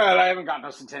 Well, I haven't gotten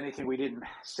us into anything we didn't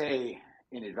say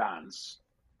in advance.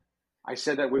 I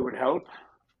said that we would help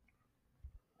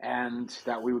and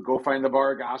that we would go find the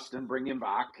Bargast and bring him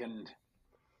back. And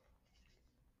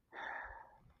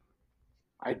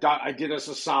I did us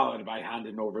a solid by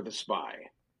handing over the spy.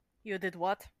 You did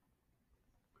what?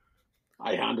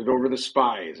 I handed over the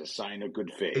spy as a sign of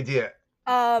good faith. Yeah.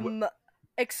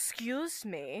 Excuse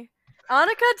me.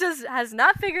 Annika has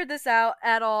not figured this out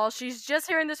at all. She's just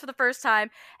hearing this for the first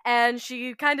time, and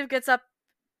she kind of gets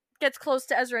close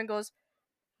to Ezra and goes,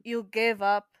 "You gave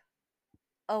up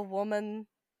a woman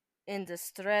in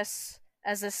distress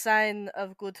as a sign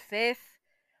of good faith?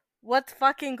 What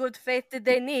fucking good faith did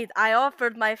they need? I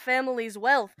offered my family's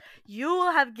wealth.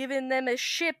 You have given them a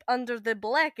ship under the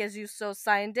black, as you so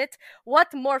signed it.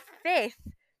 What more faith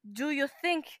do you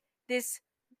think this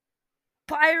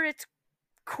pirate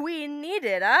queen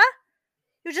needed, huh?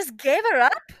 You just gave her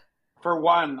up?" For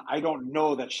one, I don't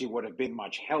know that she would have been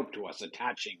much help to us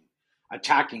attacking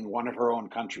one of her own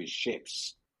country's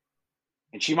ships.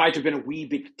 And she might have been a wee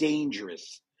bit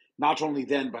dangerous, not only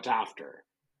then but after.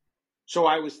 So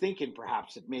I was thinking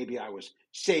perhaps that maybe I was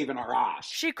saving our ass.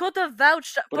 She could have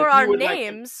vouched for our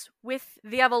names with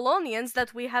the Avalonians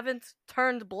that we haven't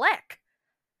turned black.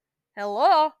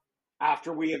 Hello?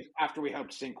 After we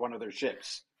helped sink one of their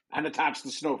ships and attach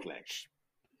the snowflake.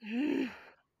 Do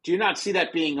you not see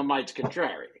that being a mite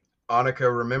contrary?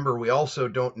 Annika, remember, we also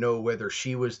don't know whether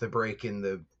she was the break in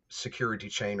the security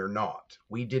chain or not.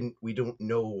 We don't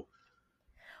know.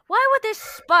 Why would this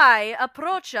spy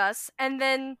approach us and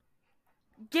then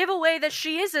give away that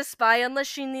she is a spy unless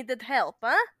she needed help,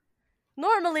 huh?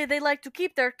 Normally they like to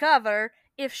keep their cover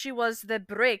if she was the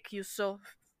break you so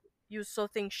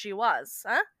think she was,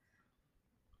 huh?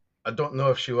 I don't know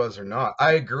if she was or not.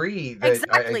 I agree that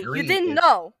exactly. You didn't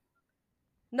know.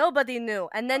 Nobody knew,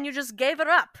 and then you just gave her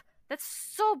up. That's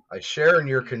so. I share in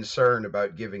your concern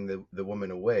about giving the woman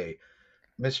away,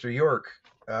 Mr. York.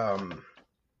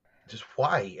 Just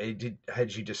why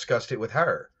had you discussed it with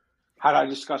her? Had I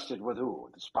discussed it with who?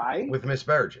 The spy? With Miss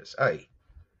Burgess, aye.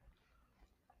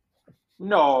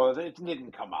 No, it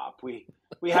didn't come up. We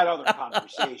had other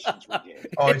conversations. We did.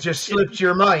 Oh, it just slipped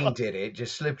your mind, did it?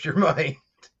 Just slipped your mind.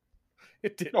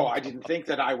 It did. No, I didn't think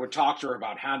that I would talk to her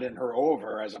about handing her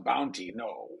over as a bounty.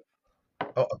 No.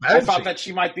 Oh, a bounty? I thought that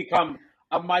she might become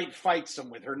might fight some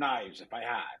with her knives if I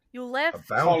had. You left.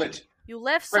 You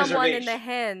left someone in the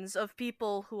hands of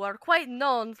people who are quite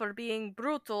known for being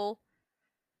brutal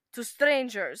to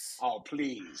strangers. Oh,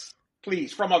 please.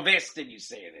 Please, from a Vestin you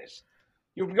say this.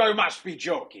 You must be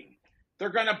joking. They're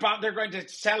going to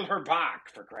sell her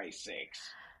back, for Christ's sakes.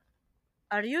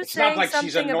 Are you saying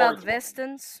something about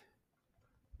Vestins?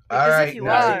 All right,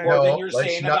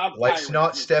 let's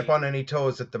not step on any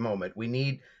toes at the moment.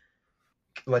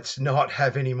 Let's not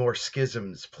have any more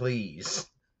schisms, please.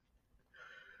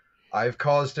 I've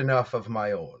caused enough of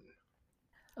my own.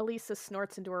 Elisa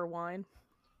snorts into her wine.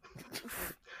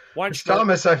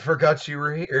 Thomas, I forgot you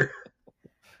were here.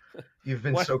 You've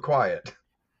been so quiet.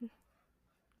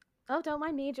 Oh, don't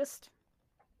mind me, just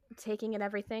taking in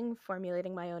everything,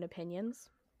 formulating my own opinions.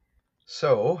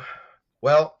 So,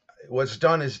 well, what's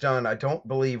done is done. I don't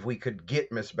believe we could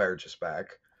get Miss Burgess back.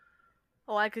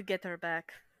 Oh, I could get her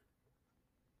back.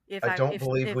 I don't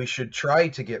believe we should try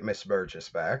to get Miss Burgess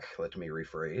back. Let me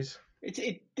rephrase.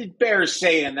 It bears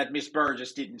saying that Miss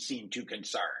Burgess didn't seem too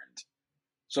concerned.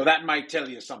 So that might tell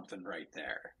you something right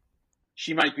there.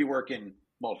 She might be working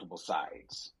multiple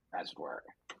sides, as it were.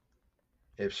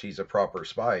 If she's a proper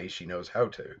spy, she knows how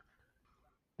to.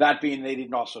 That being, they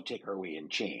didn't also take her away in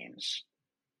chains.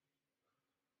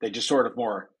 They just sort of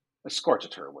more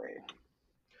escorted her away.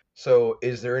 So,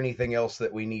 is there anything else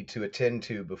that we need to attend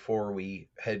to before we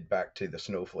head back to the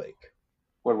Snowflake?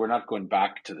 Well, we're not going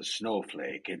back to the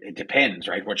Snowflake. It depends,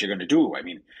 right, what you're going to do. I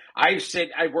mean,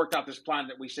 I've worked out this plan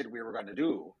that we said we were going to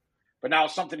do, but now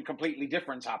something completely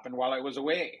different happened while I was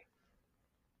away.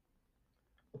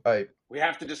 We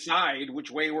have to decide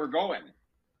which way we're going.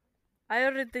 I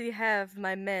already have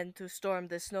my men to storm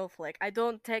the Snowflake. I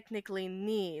don't technically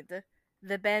need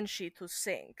the Banshee to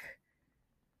sink.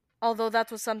 Although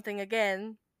that was something,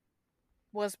 again,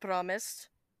 was promised.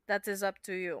 That is up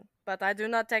to you. But I do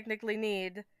not technically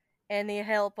need any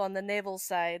help on the naval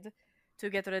side to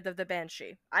get rid of the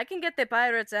Banshee. I can get the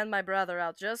pirates and my brother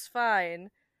out just fine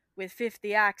with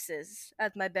 50 axes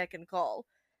at my beck and call.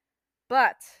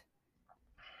 But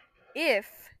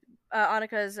if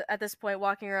Annika is at this point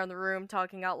walking around the room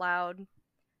talking out loud,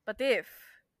 but if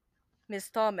Miss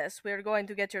Thomas, we're going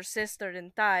to get your sister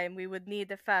in time, we would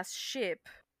need a fast ship.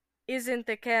 Isn't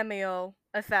the cameo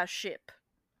a fast ship?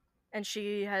 And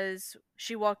she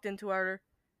walked into our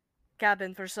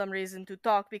cabin for some reason to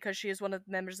talk because she is one of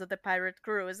the members of the pirate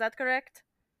crew. Is that correct?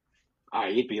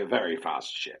 It'd be a very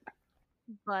fast ship.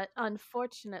 But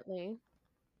unfortunately,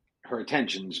 her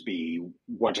intentions, be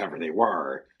whatever they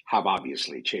were, have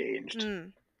obviously changed.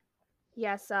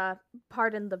 Yes,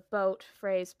 pardon the boat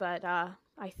phrase, but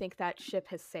I think that ship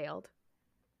has sailed.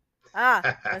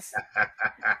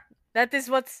 That is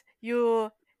what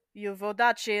you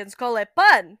Vodachians call a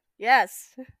pun.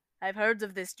 Yes, I've heard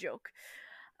of this joke.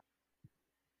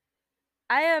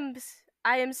 I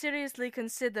am seriously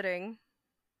considering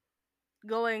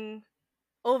going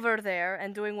over there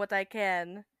and doing what I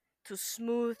can to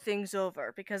smooth things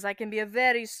over, because I can be a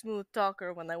very smooth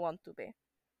talker when I want to be.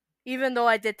 Even though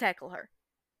I did tackle her.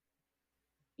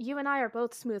 You and I are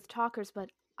both smooth talkers,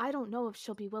 but I don't know if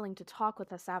she'll be willing to talk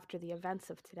with us after the events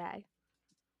of today.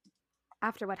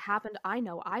 After what happened, I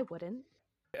know I wouldn't.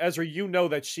 Ezra, you know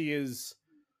that she is,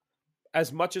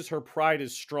 as much as her pride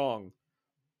is strong,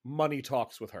 money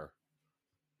talks with her.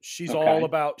 She's all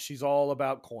about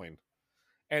coin.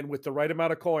 And with the right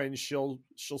amount of coin, she'll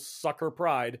suck her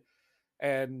pride,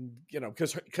 and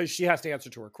because she has to answer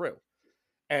to her crew.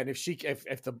 And if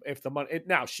the money,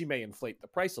 now she may inflate the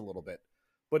price a little bit,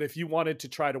 but if you wanted to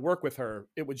try to work with her,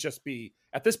 it would just be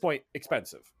at this point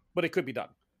expensive, but it could be done.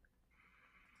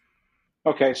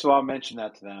 Okay, so I'll mention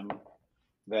that to them.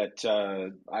 That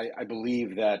I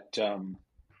believe that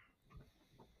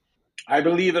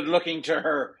looking to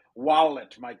her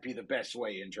wallet might be the best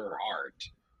way into her heart.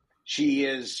 She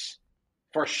is,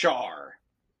 for sure,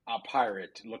 a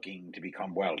pirate looking to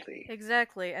become wealthy.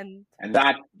 Exactly, and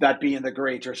that being the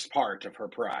greatest part of her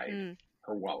pride,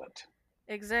 her wallet.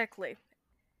 Exactly.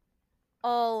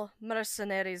 All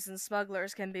mercenaries and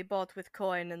smugglers can be bought with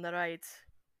coin in the right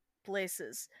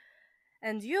places.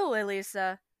 And you,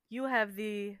 Elisa, you have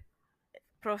the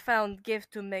profound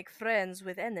gift to make friends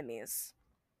with enemies.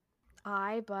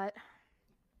 But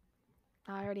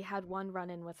I already had one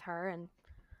run-in with her, and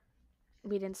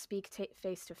we didn't speak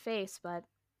face to face, but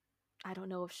I don't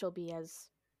know if she'll be as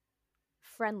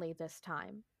friendly this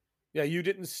time. Yeah,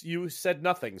 you said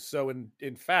nothing. So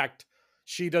in fact,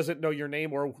 she doesn't know your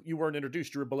name, or you weren't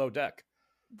introduced. You were below deck.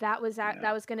 That was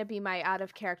going to be my out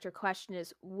of character question: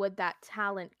 is would that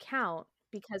talent count?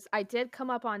 Because I did come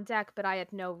up on deck, but I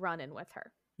had no run-in with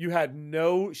her.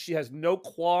 She has no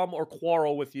qualm or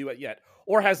quarrel with you yet,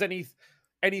 or has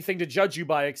anything to judge you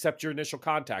by except your initial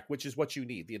contact, which is what you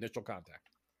need, the initial contact.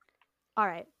 All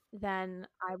right, then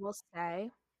I will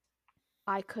say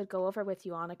I could go over with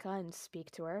you, Annika, and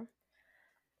speak to her.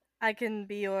 I can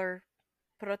be your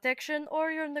protection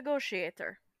or your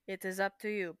negotiator. It is up to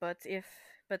you, but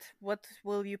what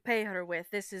will you pay her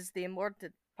with? This is the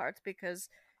important part, because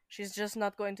she's just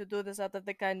not going to do this out of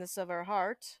the kindness of her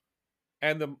heart.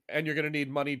 And you're going to need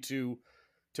money to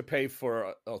pay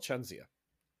for Elchenzia.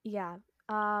 Yeah.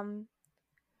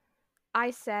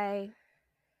 I say,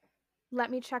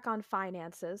 let me check on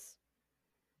finances,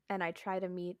 and I try to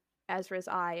meet Ezra's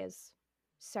eye as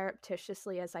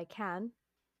surreptitiously as I can.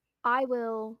 I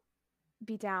will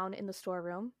be down in the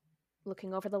storeroom,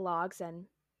 looking over the logs and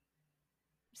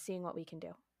seeing what we can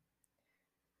do.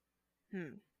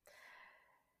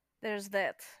 There's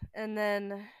that. And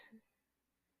then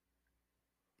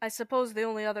I suppose the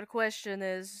only other question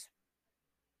is,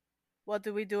 what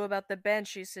do we do about the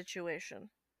Banshee situation?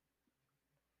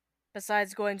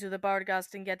 Besides going to the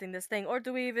Bargast and getting this thing, or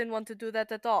do we even want to do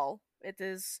that at all? It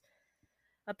is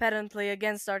apparently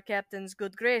against our captain's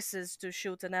good graces to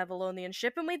shoot an Avalonian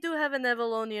ship, and we do have an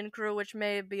Avalonian crew, which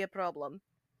may be a problem.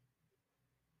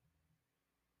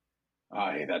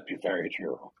 Aye, that'd be very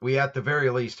true. We at the very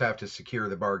least have to secure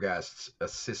the Barghast's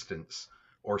assistance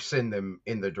or send them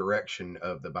in the direction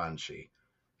of the Banshee,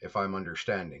 if I'm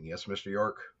understanding. Yes, Mr.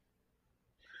 York?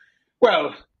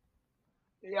 Well,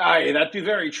 aye, that'd be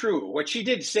very true. What she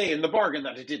did say in the bargain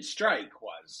that it did strike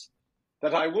was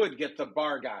that I would get the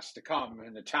Barghast to come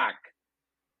and attack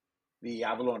the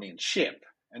Avalonian ship,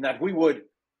 and that we would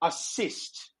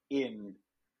assist in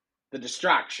the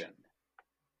distraction.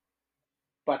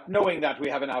 But knowing that we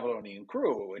have an Avalonian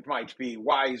crew, it might be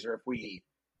wiser if we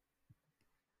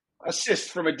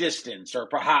assist from a distance, or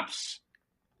perhaps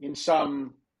in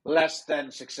some less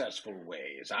than successful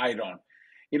ways. I don't,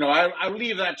 I'll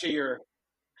leave that to your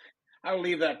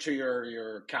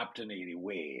captainy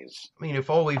ways. I mean, if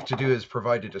all we have to do is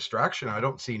provide a distraction, I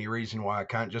don't see any reason why I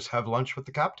can't just have lunch with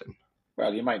the captain.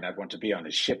 Well, you might not want to be on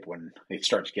his ship when it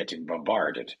starts getting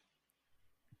bombarded.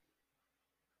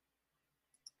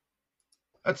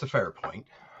 That's a fair point.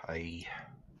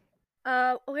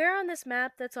 Where on this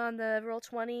map that's on the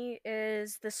Roll20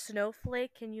 is the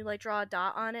snowflake? Can you, draw a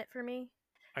dot on it for me?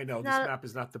 I know, this map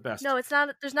is not the best. No, it's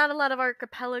not. There's not a lot of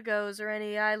archipelagos or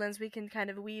any islands we can kind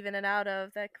of weave in and out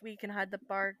of that we can hide the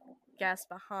Barghast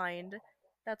behind.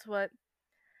 That's what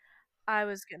I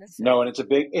was gonna say. No, and it's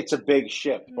a big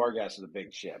ship. Barghast is a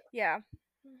big ship. Yeah.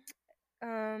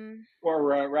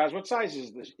 Or Raz, what size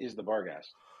is the Barghast?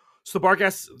 So the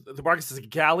Barghast is a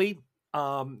galley,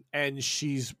 and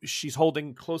she's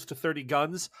holding close to 30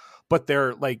 guns, but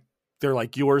they're like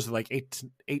yours, like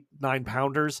 9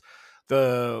 pounders.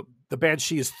 The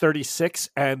Banshee is 36,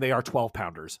 and they are 12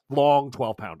 pounders, long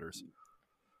 12 pounders.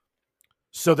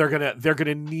 So they're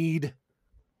gonna need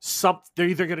they're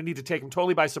either gonna need to take them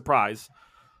totally by surprise,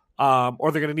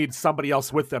 or they're gonna need somebody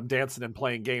else with them dancing and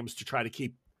playing games to try to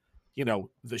keep,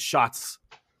 the shots.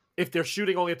 If they're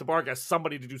shooting only at the Barghast,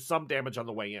 somebody to do some damage on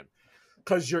the way in,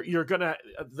 because you're gonna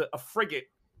a frigate.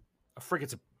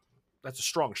 That's a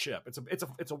strong ship. It's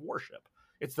a warship.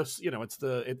 It's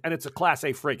it's a Class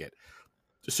A frigate.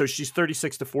 So she's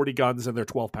 36 to 40 guns, and they're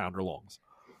 12-pounder longs.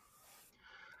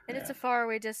 And it's a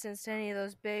faraway distance to any of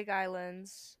those big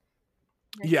islands.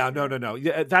 Yeah, no.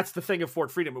 Yeah, that's the thing of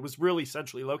Fort Freedom. It was really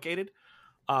centrally located,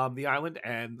 the island,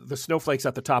 and the snowflakes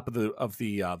at the top of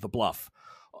the bluff,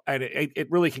 and it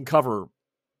really can cover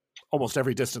almost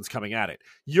every distance coming at it.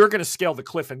 You're going to scale the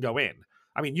cliff and go in.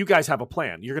 I mean, you guys have a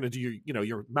plan. You're going to do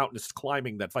your mountainous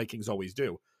climbing that Vikings always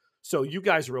do. So you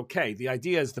guys are okay. The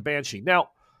idea is the Banshee. Now,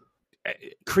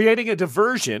 creating a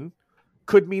diversion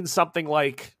could mean something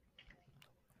like,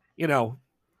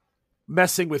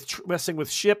 messing with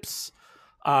ships.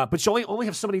 But you only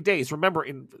have so many days. Remember,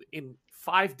 in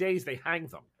 5 days they hang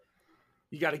them.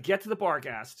 You got to get to the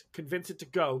Barghast, convince it to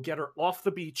go, get her off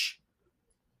the beach,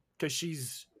 because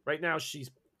she's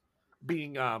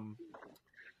being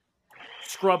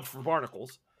scrubbed for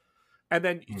barnacles, and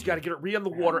then you got to get it in the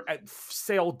water and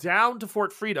sail down to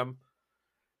Fort Freedom,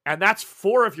 and that's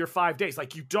 4 of your 5 days.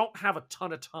 Like, you don't have a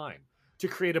ton of time to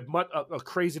create a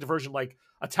crazy diversion, like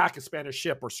attack a Spanish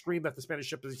ship or scream that the Spanish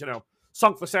ship is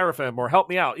sunk the Seraphim or help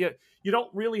me out. You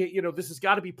don't really this has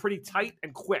got to be pretty tight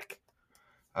and quick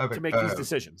to make these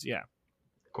decisions. Yeah.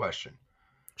 Question.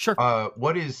 Sure.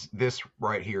 What is this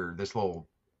right here? This little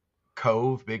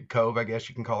cove, big cove, I guess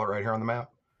you can call it, right here on the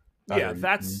map. Yeah,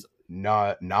 that's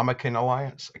Namakan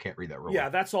Alliance. I can't read that real well. Yeah,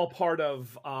 that's all part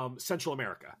of Central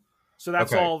America. So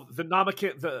that's all the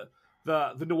Namakan. The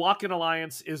Nuwakan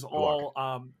Alliance is all.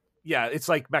 It's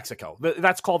like Mexico.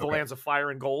 That's called the Lands of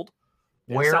Fire and Gold.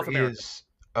 Where is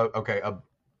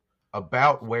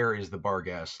about where is the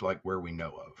Barghast, like where we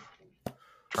know of?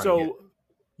 So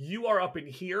you are up in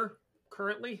here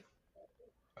currently.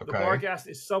 Okay. The Barghast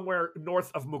is somewhere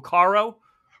north of Mukaro.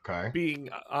 Okay. Being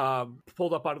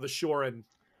pulled up out of the shore and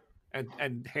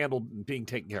handled and being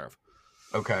taken care of.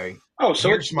 Okay. Oh, so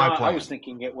here's my plan. I was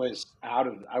thinking it was I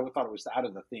thought it was out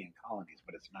of the Thean colonies,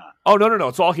 but it's not. Oh, no.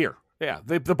 It's all here. Yeah.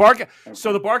 The Barghast. Okay.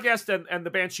 So the Barghast and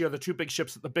the Banshee are the 2 big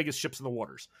ships, the biggest ships in the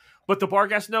waters. But the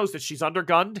Barghast knows that she's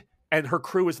undergunned, and her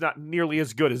crew is not nearly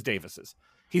as good as Davis's.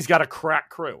 He's got a crack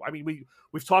crew. I mean,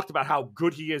 we've talked about how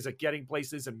good he is at getting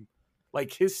places, and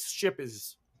like his ship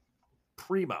is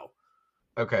primo.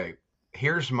 Okay.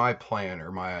 Here's my plan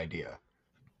or my idea.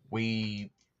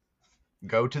 We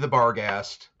go to the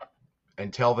Barghast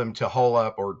and tell them to hole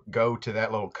up or go to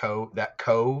that little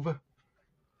cove,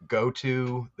 go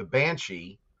to the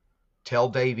Banshee, tell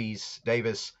Davis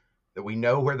that we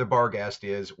know where the Barghast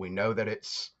is. We know that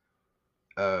it's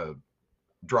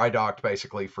dry docked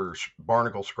basically for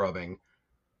barnacle scrubbing,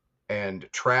 and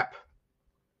trap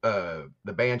the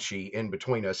Banshee in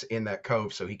between us in that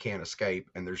cove so he can't escape,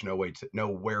 and there's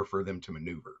nowhere for them to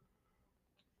maneuver.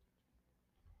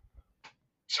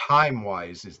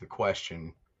 Time-wise is the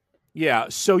question. Yeah,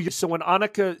 so when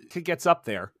Annika gets up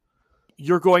there,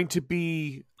 you're going to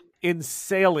be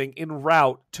sailing en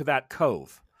route to that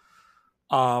cove.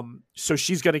 So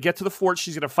she's going to get to the fort.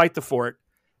 She's going to fight the fort,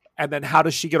 and then how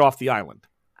does she get off the island?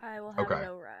 I will have Okay.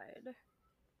 no ride.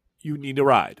 You need a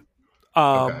ride.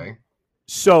 Okay.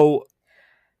 So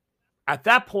at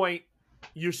that point,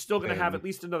 you're still going to have at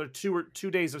least another 2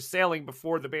 days of sailing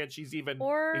before the Banshees even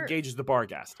engages the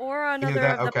Barghast. Or another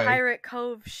of the Pirate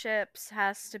Cove ships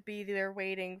has to be there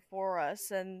waiting for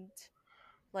us, and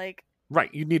like.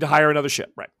 Right, you need to hire another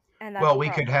ship, right? And that's well, we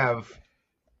could have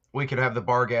the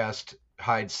Barghast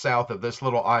hide south of this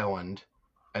little island,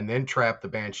 and then trap the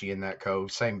Banshee in that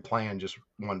cove. Same plan, just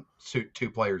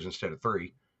two players instead of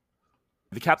 3.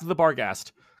 The captain of the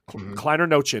Barghast, Kleiner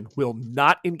Nochin, will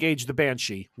not engage the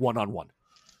Banshee one-on-one.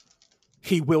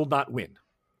 He will not win.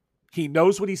 He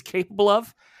knows what he's capable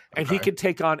of, and he can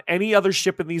take on any other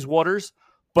ship in these waters,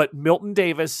 but Milton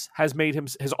Davis has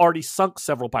already sunk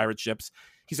several pirate ships.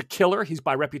 He's a killer. He's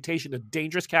by reputation a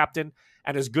dangerous captain,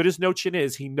 and as good as Nochin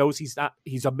is, he knows he's a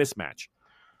mismatch.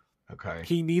 Okay.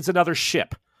 He needs another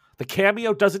ship. The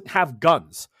Cameo doesn't have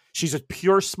guns. She's a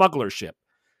pure smuggler ship.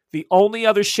 The only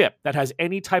other ship that has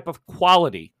any type of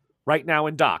quality right now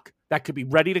in dock that could be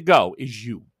ready to go is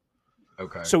you.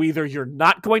 Okay. So either you're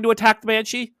not going to attack the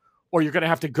Banshee, or you're going to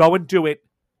have to go and do it,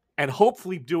 and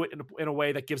hopefully do it in a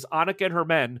way that gives Annika and her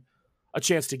men a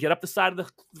chance to get up the side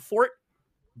of the fort,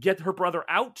 get her brother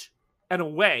out and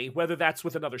away, whether that's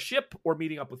with another ship or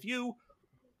meeting up with you.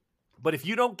 But if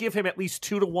you don't give him at least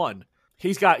 2 to 1,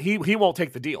 he won't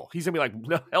take the deal. He's gonna be like,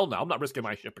 no, hell no, I'm not risking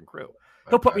my ship and crew.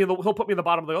 He'll put me in the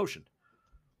bottom of the ocean.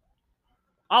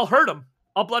 I'll hurt him.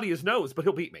 I'll bloody his nose, but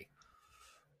he'll beat me.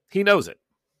 He knows it.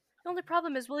 The only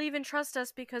problem is, will he even trust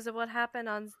us because of what happened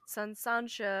on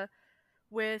Sansancha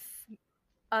with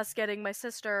us getting my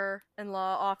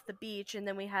sister-in-law off the beach, and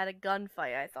then we had a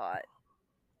gunfight, I thought.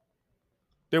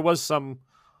 There was some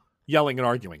yelling and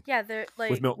arguing. Yeah,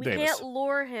 with Milton we Davis. can't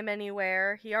lure him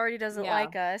anywhere. He already doesn't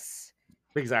like us.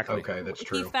 Exactly. Okay, that's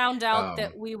true. He found out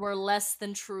that we were less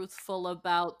than truthful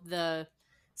about the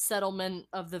settlement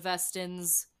of the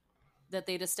Vestins that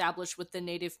they'd established with the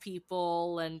native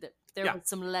people, and there was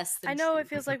some less than I know truth. it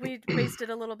feels like we wasted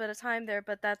a little bit of time there,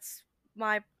 but that's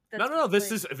my... No.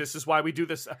 This is why we do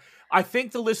this. I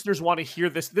think the listeners want to hear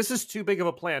this. This is too big of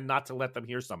a plan not to let them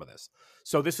hear some of this.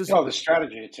 So this is the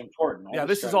strategy. It's important.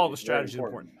 This is all the strategy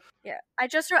important. Yeah, I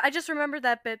just remembered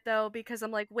that bit though, because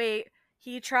I'm like, wait,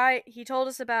 he told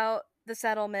us about the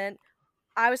settlement.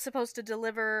 I was supposed to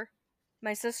deliver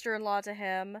my sister-in-law to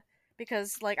him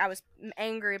because I was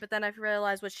angry, but then I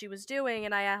realized what she was doing,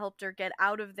 and I helped her get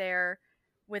out of there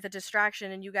with a distraction,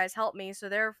 and you guys helped me. So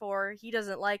therefore, he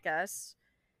doesn't like us.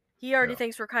 He already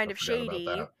thinks we're kind of shady.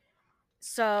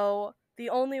 So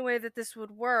the only way that this would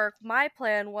work, my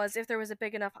plan was, if there was a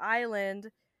big enough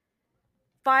island,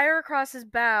 fire across his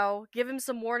bow, give him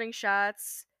some warning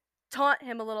shots, taunt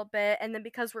him a little bit, and then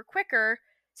because we're quicker,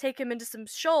 take him into some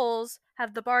shoals,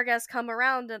 have the Barghast come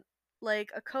around a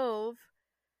cove,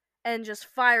 and just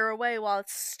fire away while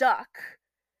it's stuck.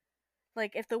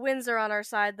 If the winds are on our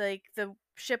side, the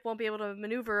ship won't be able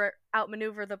to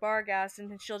outmaneuver the Barghast,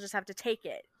 and she'll just have to take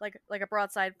it like a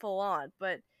broadside full on.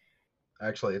 But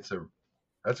actually, that's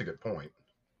a good point.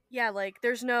 Yeah,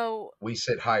 there's no. We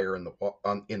sit higher in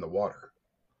the water.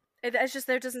 It's just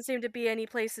there doesn't seem to be any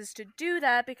places to do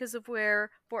that because of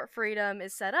where Fort Freedom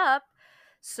is set up.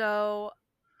 So,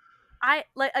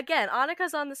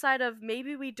 Annika's on the side of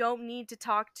maybe we don't need to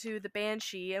talk to the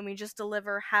Banshee and we just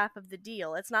deliver half of the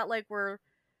deal. It's not like we're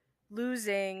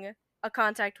losing a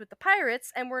contact with the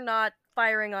pirates and we're not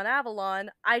firing on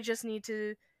Avalon. I just need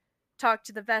to talk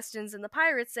to the Vestins and the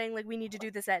pirates saying we need to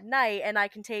do this at night, and I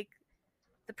can take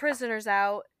the prisoners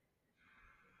out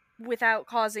without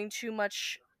causing too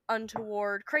much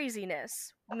untoward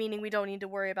craziness, meaning we don't need to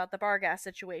worry about the Barghast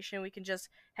situation. We can just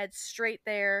head straight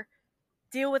there,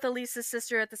 deal with Elisa's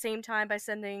sister at the same time by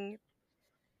sending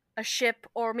a ship,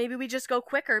 or maybe we just go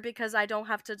quicker because I don't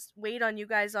have to wait on you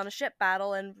guys on a ship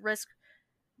battle and risk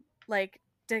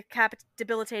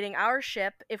debilitating our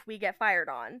ship if we get fired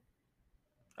on.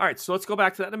 All right, so let's go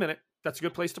back to that in a minute. That's a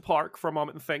good place to park for a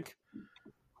moment and think.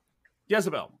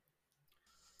 Jezebel,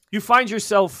 You find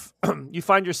yourself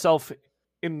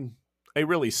in a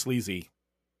really sleazy,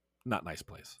 not nice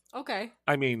place. Okay.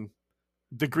 I mean,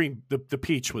 the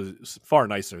peach was far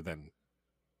nicer than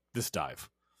this dive.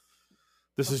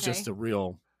 This is just a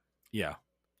real, yeah.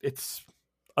 It's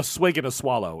a swig and a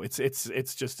swallow. It's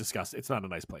just disgusting. It's not a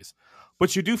nice place.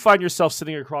 But you do find yourself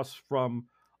sitting across from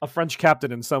a French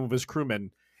captain and some of his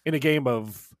crewmen in a game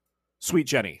of Sweet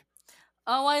Jenny.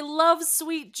 Oh, I love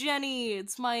Sweet Jenny.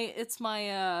 It's my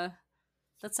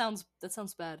that sounds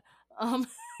bad.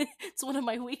 It's one of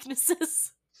my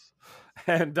weaknesses.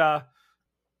 And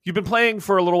you've been playing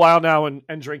for a little while now and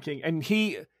drinking, and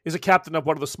he is a captain of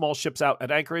one of the small ships out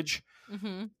at Anchorage.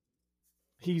 Mm-hmm.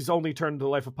 He's only turned to the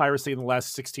life of piracy in the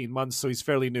last 16 months, so he's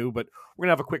fairly new, but we're going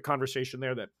to have a quick conversation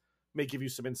there that may give you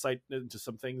some insight into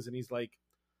some things. And he's like,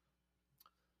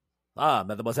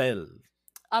 mademoiselle.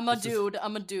 I'm a dude.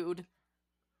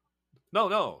 No,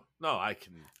 I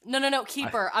can... No,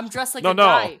 keeper. I'm dressed like a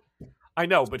guy. I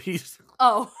know, but he's...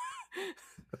 Oh.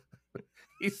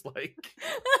 He's like...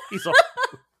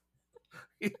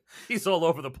 He's all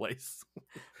over the place.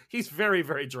 He's very,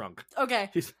 very drunk.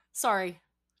 Okay. Sorry.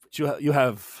 You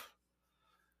have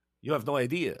no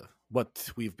idea what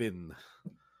we've been.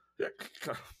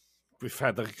 We've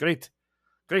had a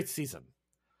great season.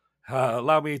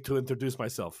 Allow me to introduce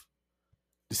myself.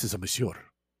 This is a monsieur.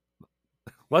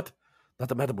 What?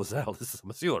 Not a mademoiselle. This is a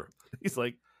monsieur. He's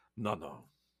like, no.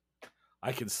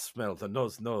 I can smell the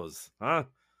nose. Huh?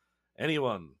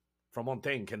 Anyone from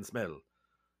Montaigne can smell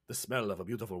the smell of a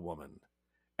beautiful woman.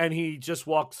 And he just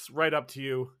walks right up to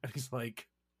you and he's like,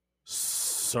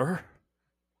 Sir?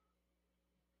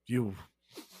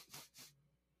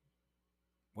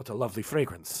 What a lovely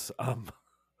fragrance.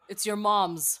 It's your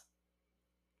mom's.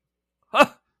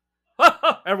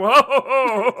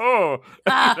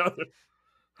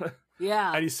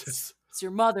 Yeah. And he says, it's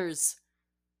your mother's.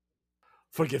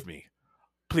 Forgive me,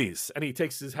 please. And he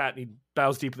takes his hat and he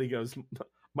bows deeply. He goes,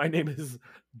 my name is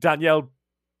Danielle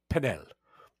Penel.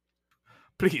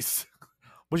 Please,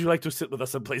 would you like to sit with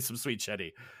us and play some Sweet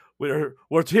Jenny? We're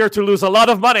here to lose a lot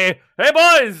of money. Hey,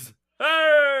 boys!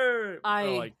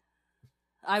 Hey!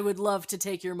 I would love to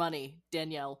take your money,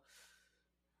 Danielle.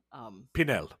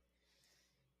 Pinel.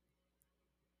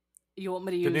 You want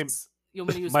me to use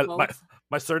both?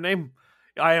 My surname?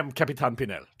 I am Capitan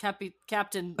Pinel.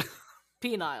 Captain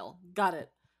Penile. Got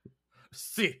it.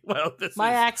 See, well,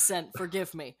 my accent.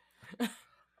 Forgive me.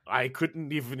 I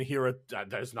couldn't even hear it.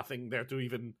 There's nothing there to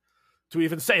even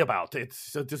say about it.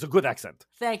 It's a good accent.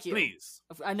 Thank you. Please.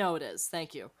 I know it is.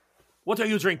 Thank you. What are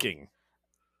you drinking?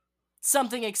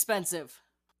 Something expensive.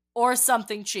 Or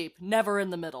something cheap. Never in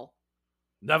the middle.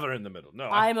 Never in the middle. No.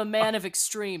 I'm a man of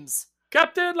extremes.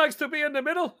 Captain likes to be in the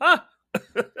middle, huh?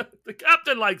 The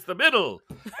captain likes the middle.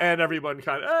 And everyone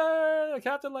kind of, the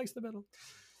captain likes the middle.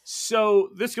 So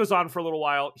this goes on for a little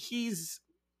while. He's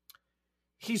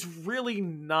really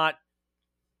not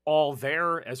all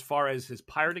there as far as his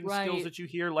pirating skills that you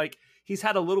hear. Like, he's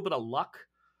had a little bit of luck.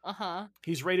 Uh-huh.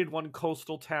 He's raided one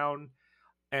coastal town,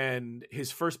 and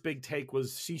his first big take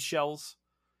was seashells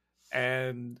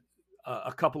and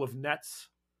a couple of nets,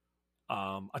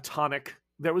 a tonic.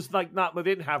 There was they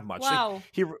didn't have much. Wow.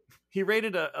 He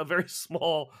raided a very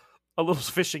small, a little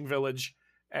fishing village,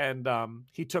 and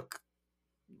he took,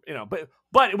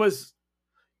 but it was,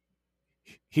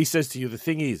 he says to you, the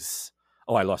thing is,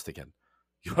 I lost again.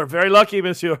 You are very lucky,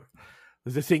 monsieur.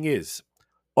 The thing is,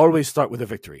 always start with a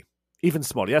victory, even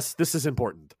small. Yes, this is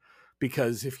important,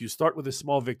 because if you start with a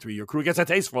small victory, your crew gets a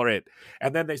taste for it,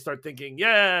 and then they start thinking,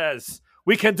 yes,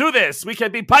 we can do this. We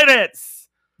can be pirates.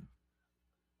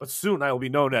 But soon I will be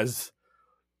known as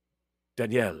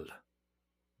Danielle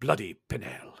Bloody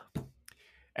Pinel.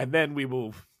 And then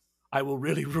I will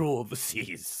really rule the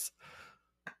seas.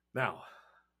 Now,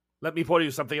 let me pour you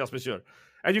something else, monsieur.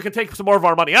 And you can take some more of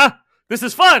our money, huh? This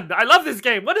is fun. I love this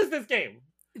game. What is this game?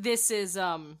 This is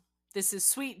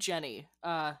Sweet Jenny.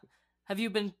 Have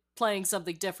you been playing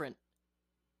something different?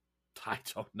 I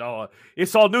don't know.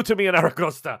 It's all new to me in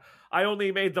Aragosta. I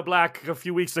only made the black a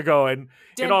few weeks ago, and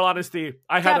in all honesty,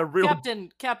 I had a real...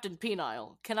 Captain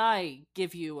Penile, can I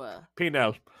give you a...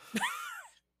 Penel.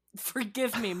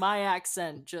 Forgive me, my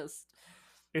accent just...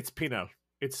 It's Penel.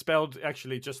 It's spelled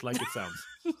actually just like it sounds.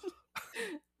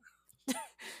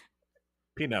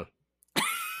 Penel.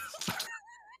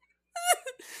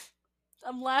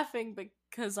 I'm laughing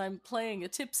because I'm playing a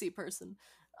tipsy person.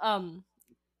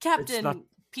 Captain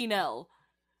Penel.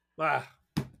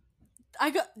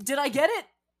 Did I get it?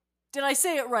 Did I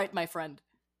say it right, my friend?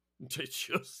 You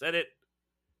said it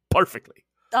perfectly.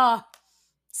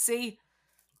 See?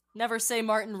 Never say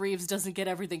Martin Reeves doesn't get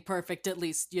everything perfect, at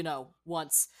least,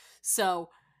 once. So,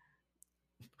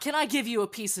 can I give you a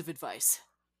piece of advice?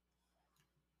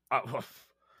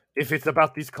 If it's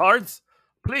about these cards,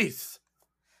 please.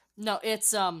 No,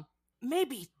 it's,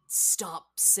 maybe stop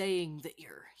saying that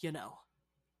you're,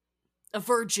 a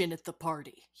virgin at the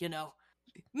party,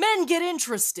 Men get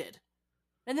interested,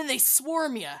 and then they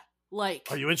swarm you, like...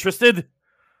 Are you interested?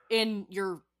 In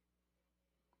your...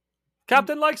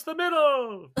 Captain likes the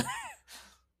middle!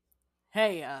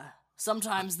 Hey,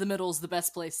 sometimes the middle's the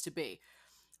best place to be.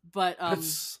 But,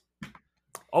 It's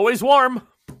always warm.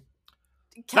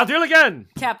 Now deal again!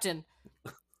 Captain,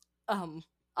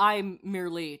 I'm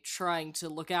merely trying to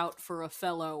look out for a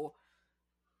fellow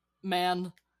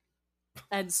man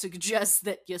and suggest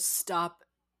that you stop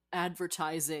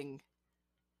advertising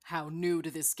how new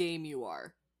to this game you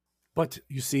are. But,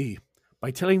 you see,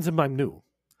 by telling them I'm new,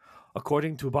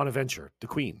 according to Bonaventure, the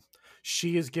queen,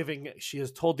 she has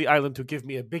told the island to give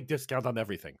me a big discount on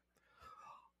everything.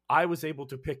 I was able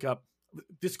to pick up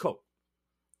this coat.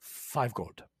 5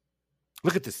 gold.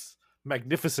 Look at this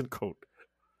magnificent coat.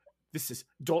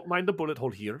 Don't mind the bullet hole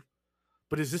here,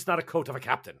 but is this not a coat of a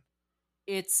captain?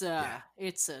 It's a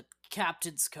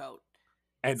captain's coat.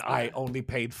 And I only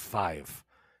paid 5.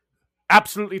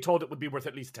 Absolutely told it would be worth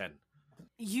at least 10.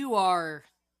 You are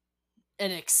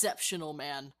an exceptional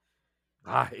man.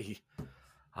 I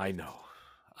know.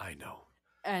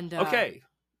 And okay.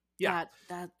 Yeah.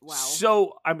 That wow.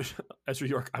 So as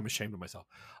York, I'm ashamed of myself.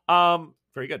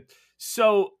 Very good.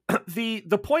 So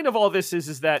the point of all this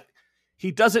is that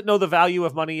he doesn't know the value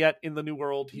of money yet in the new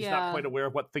world. He's not quite aware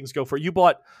of what things go for. You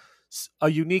bought a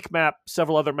unique map,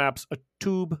 several other maps, a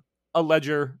tube, a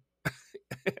ledger,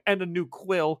 and a new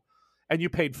quill, and you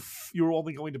were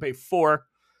only going to pay 4.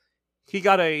 He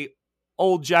got a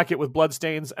old jacket with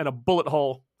bloodstains and a bullet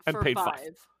hole and for paid 5. 5.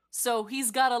 So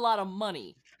he's got a lot of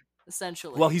money,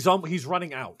 essentially. Well, he's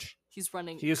running out. He's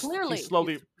running. He is clearly.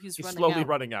 He's slowly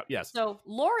running out. Yes. So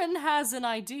Lauren has an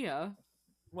idea.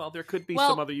 Well, there could be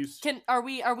some other use. Are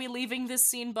we leaving this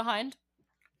scene behind?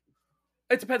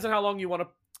 It depends on how long you want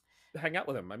to hang out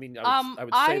with him. I mean, I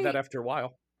would say that after a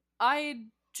while. I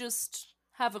just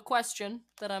have a question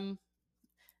that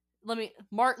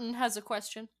Martin has a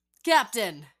question.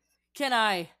 Captain, can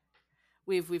I?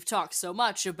 We've talked so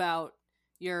much about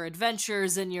your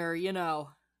adventures and your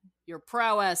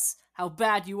prowess, how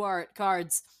bad you are at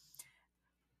cards.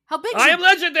 How big? I am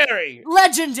legendary.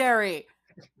 Legendary.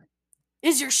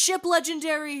 Is your ship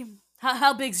legendary?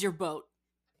 How big's your boat?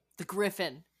 The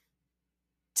Griffin.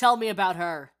 Tell me about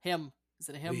her. Him. Is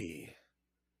it a him?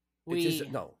 We.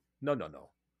 No.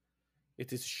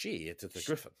 It is she. It is the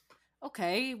Griffin.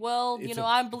 Okay, well,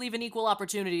 I believe in equal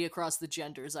opportunity across the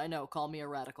genders. I know. Call me a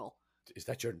radical. Is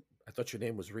that I thought your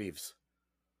name was Reeves.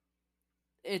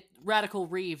 Radical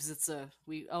Reeves.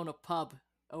 We own a pub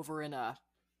over in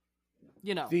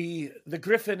The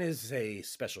Griffin is a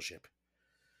special ship.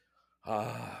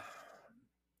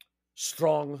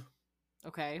 Strong.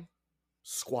 Okay.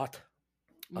 Squat.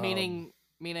 Meaning.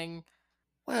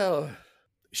 Well,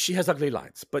 she has ugly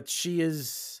lines, but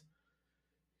it's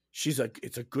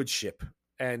a good ship,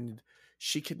 and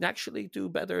she can actually do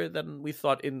better than we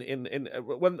thought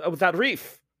with that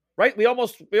reef, right? We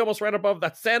almost ran above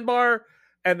that sandbar,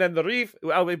 and then the reef.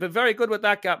 Well, we've been very good with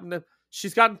that, Captain.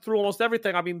 She's gotten through almost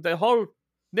everything. I mean, the hull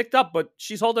nicked up, but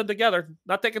she's holding together,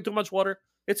 not taking too much water.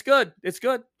 It's good.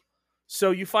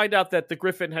 So you find out that the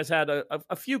Griffin has had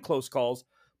a few close calls,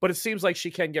 but it seems like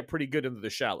she can get pretty good into the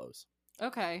shallows.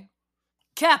 Okay.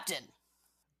 Captain,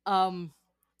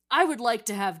 I would like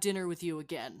to have dinner with you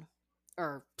again.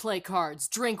 Or play cards,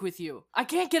 drink with you. I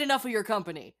can't get enough of your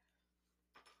company.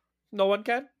 No one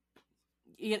can?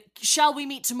 Shall we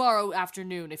meet tomorrow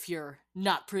afternoon if you're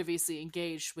not previously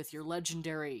engaged with your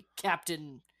legendary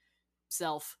captain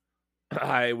self?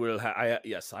 I will.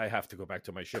 Yes, I have to go back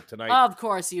to my ship tonight. Of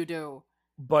course you do.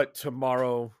 But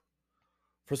tomorrow,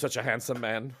 for such a handsome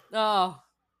man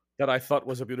that I thought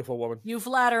was a beautiful woman. You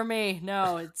flatter me.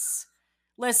 No, it's...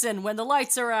 Listen, when the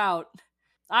lights are out,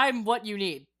 I'm what you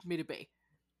need me to be.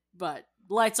 But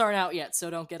lights aren't out yet, so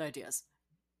don't get ideas.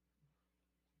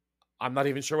 I'm not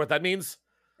even sure what that means.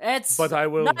 But I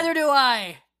will... Neither do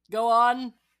I. Go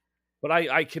on. But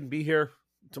I can be here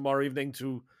tomorrow evening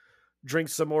to drink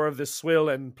some more of this swill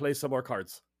and play some more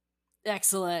cards.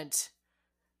 Excellent.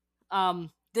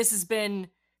 This has been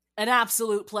an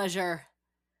absolute pleasure,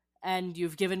 and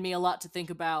you've given me a lot to think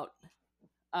about.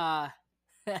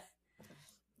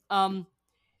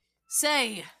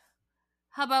 Say,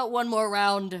 how about one more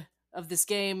round of this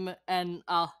game, and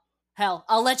I'll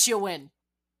let you win.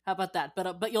 How about that?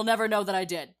 But you'll never know that I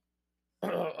did.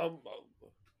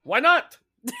 Why not?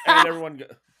 And everyone,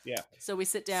 yeah. So we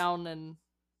sit down and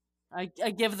I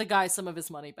give the guy some of his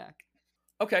money back.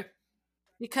 Okay.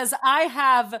 Because I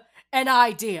have an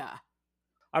idea.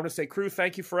 I'm going to say, crew,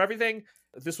 thank you for everything.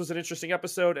 This was an interesting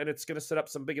episode, and it's going to set up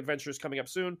some big adventures coming up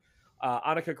soon.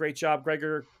 Annika, great job.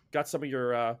 Gregor, got some of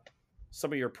your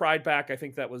pride back. I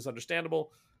think that was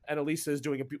understandable. And Elisa is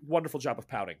doing a wonderful job of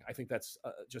pouting. I think that's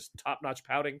just top-notch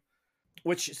pouting,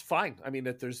 which is fine. I mean,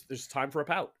 there's time for a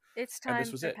pout. It's time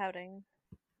for pouting.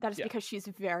 That is because she's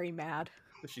very mad.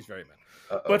 She's very mad.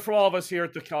 Uh-oh. But for all of us here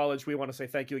at the college, we want to say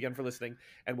thank you again for listening,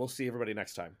 and we'll see everybody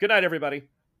next time. Good night, everybody.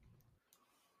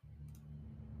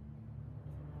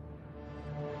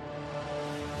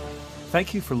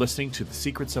 Thank you for listening to The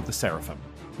Secrets of the Seraphim.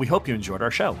 We hope you enjoyed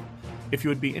our show. If you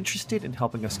would be interested in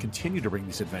helping us continue to bring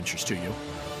these adventures to you,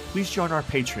 please join our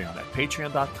Patreon at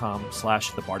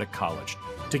patreon.com/thebardic college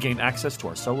to gain access to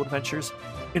our solo adventures,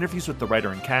 interviews with the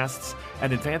writer and casts,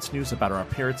 and advanced news about our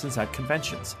appearances at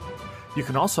conventions. You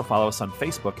can also follow us on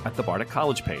Facebook at the Bardic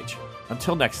College page.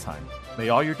 Until next time, may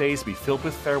all your days be filled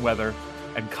with fair weather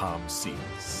and calm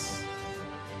seas.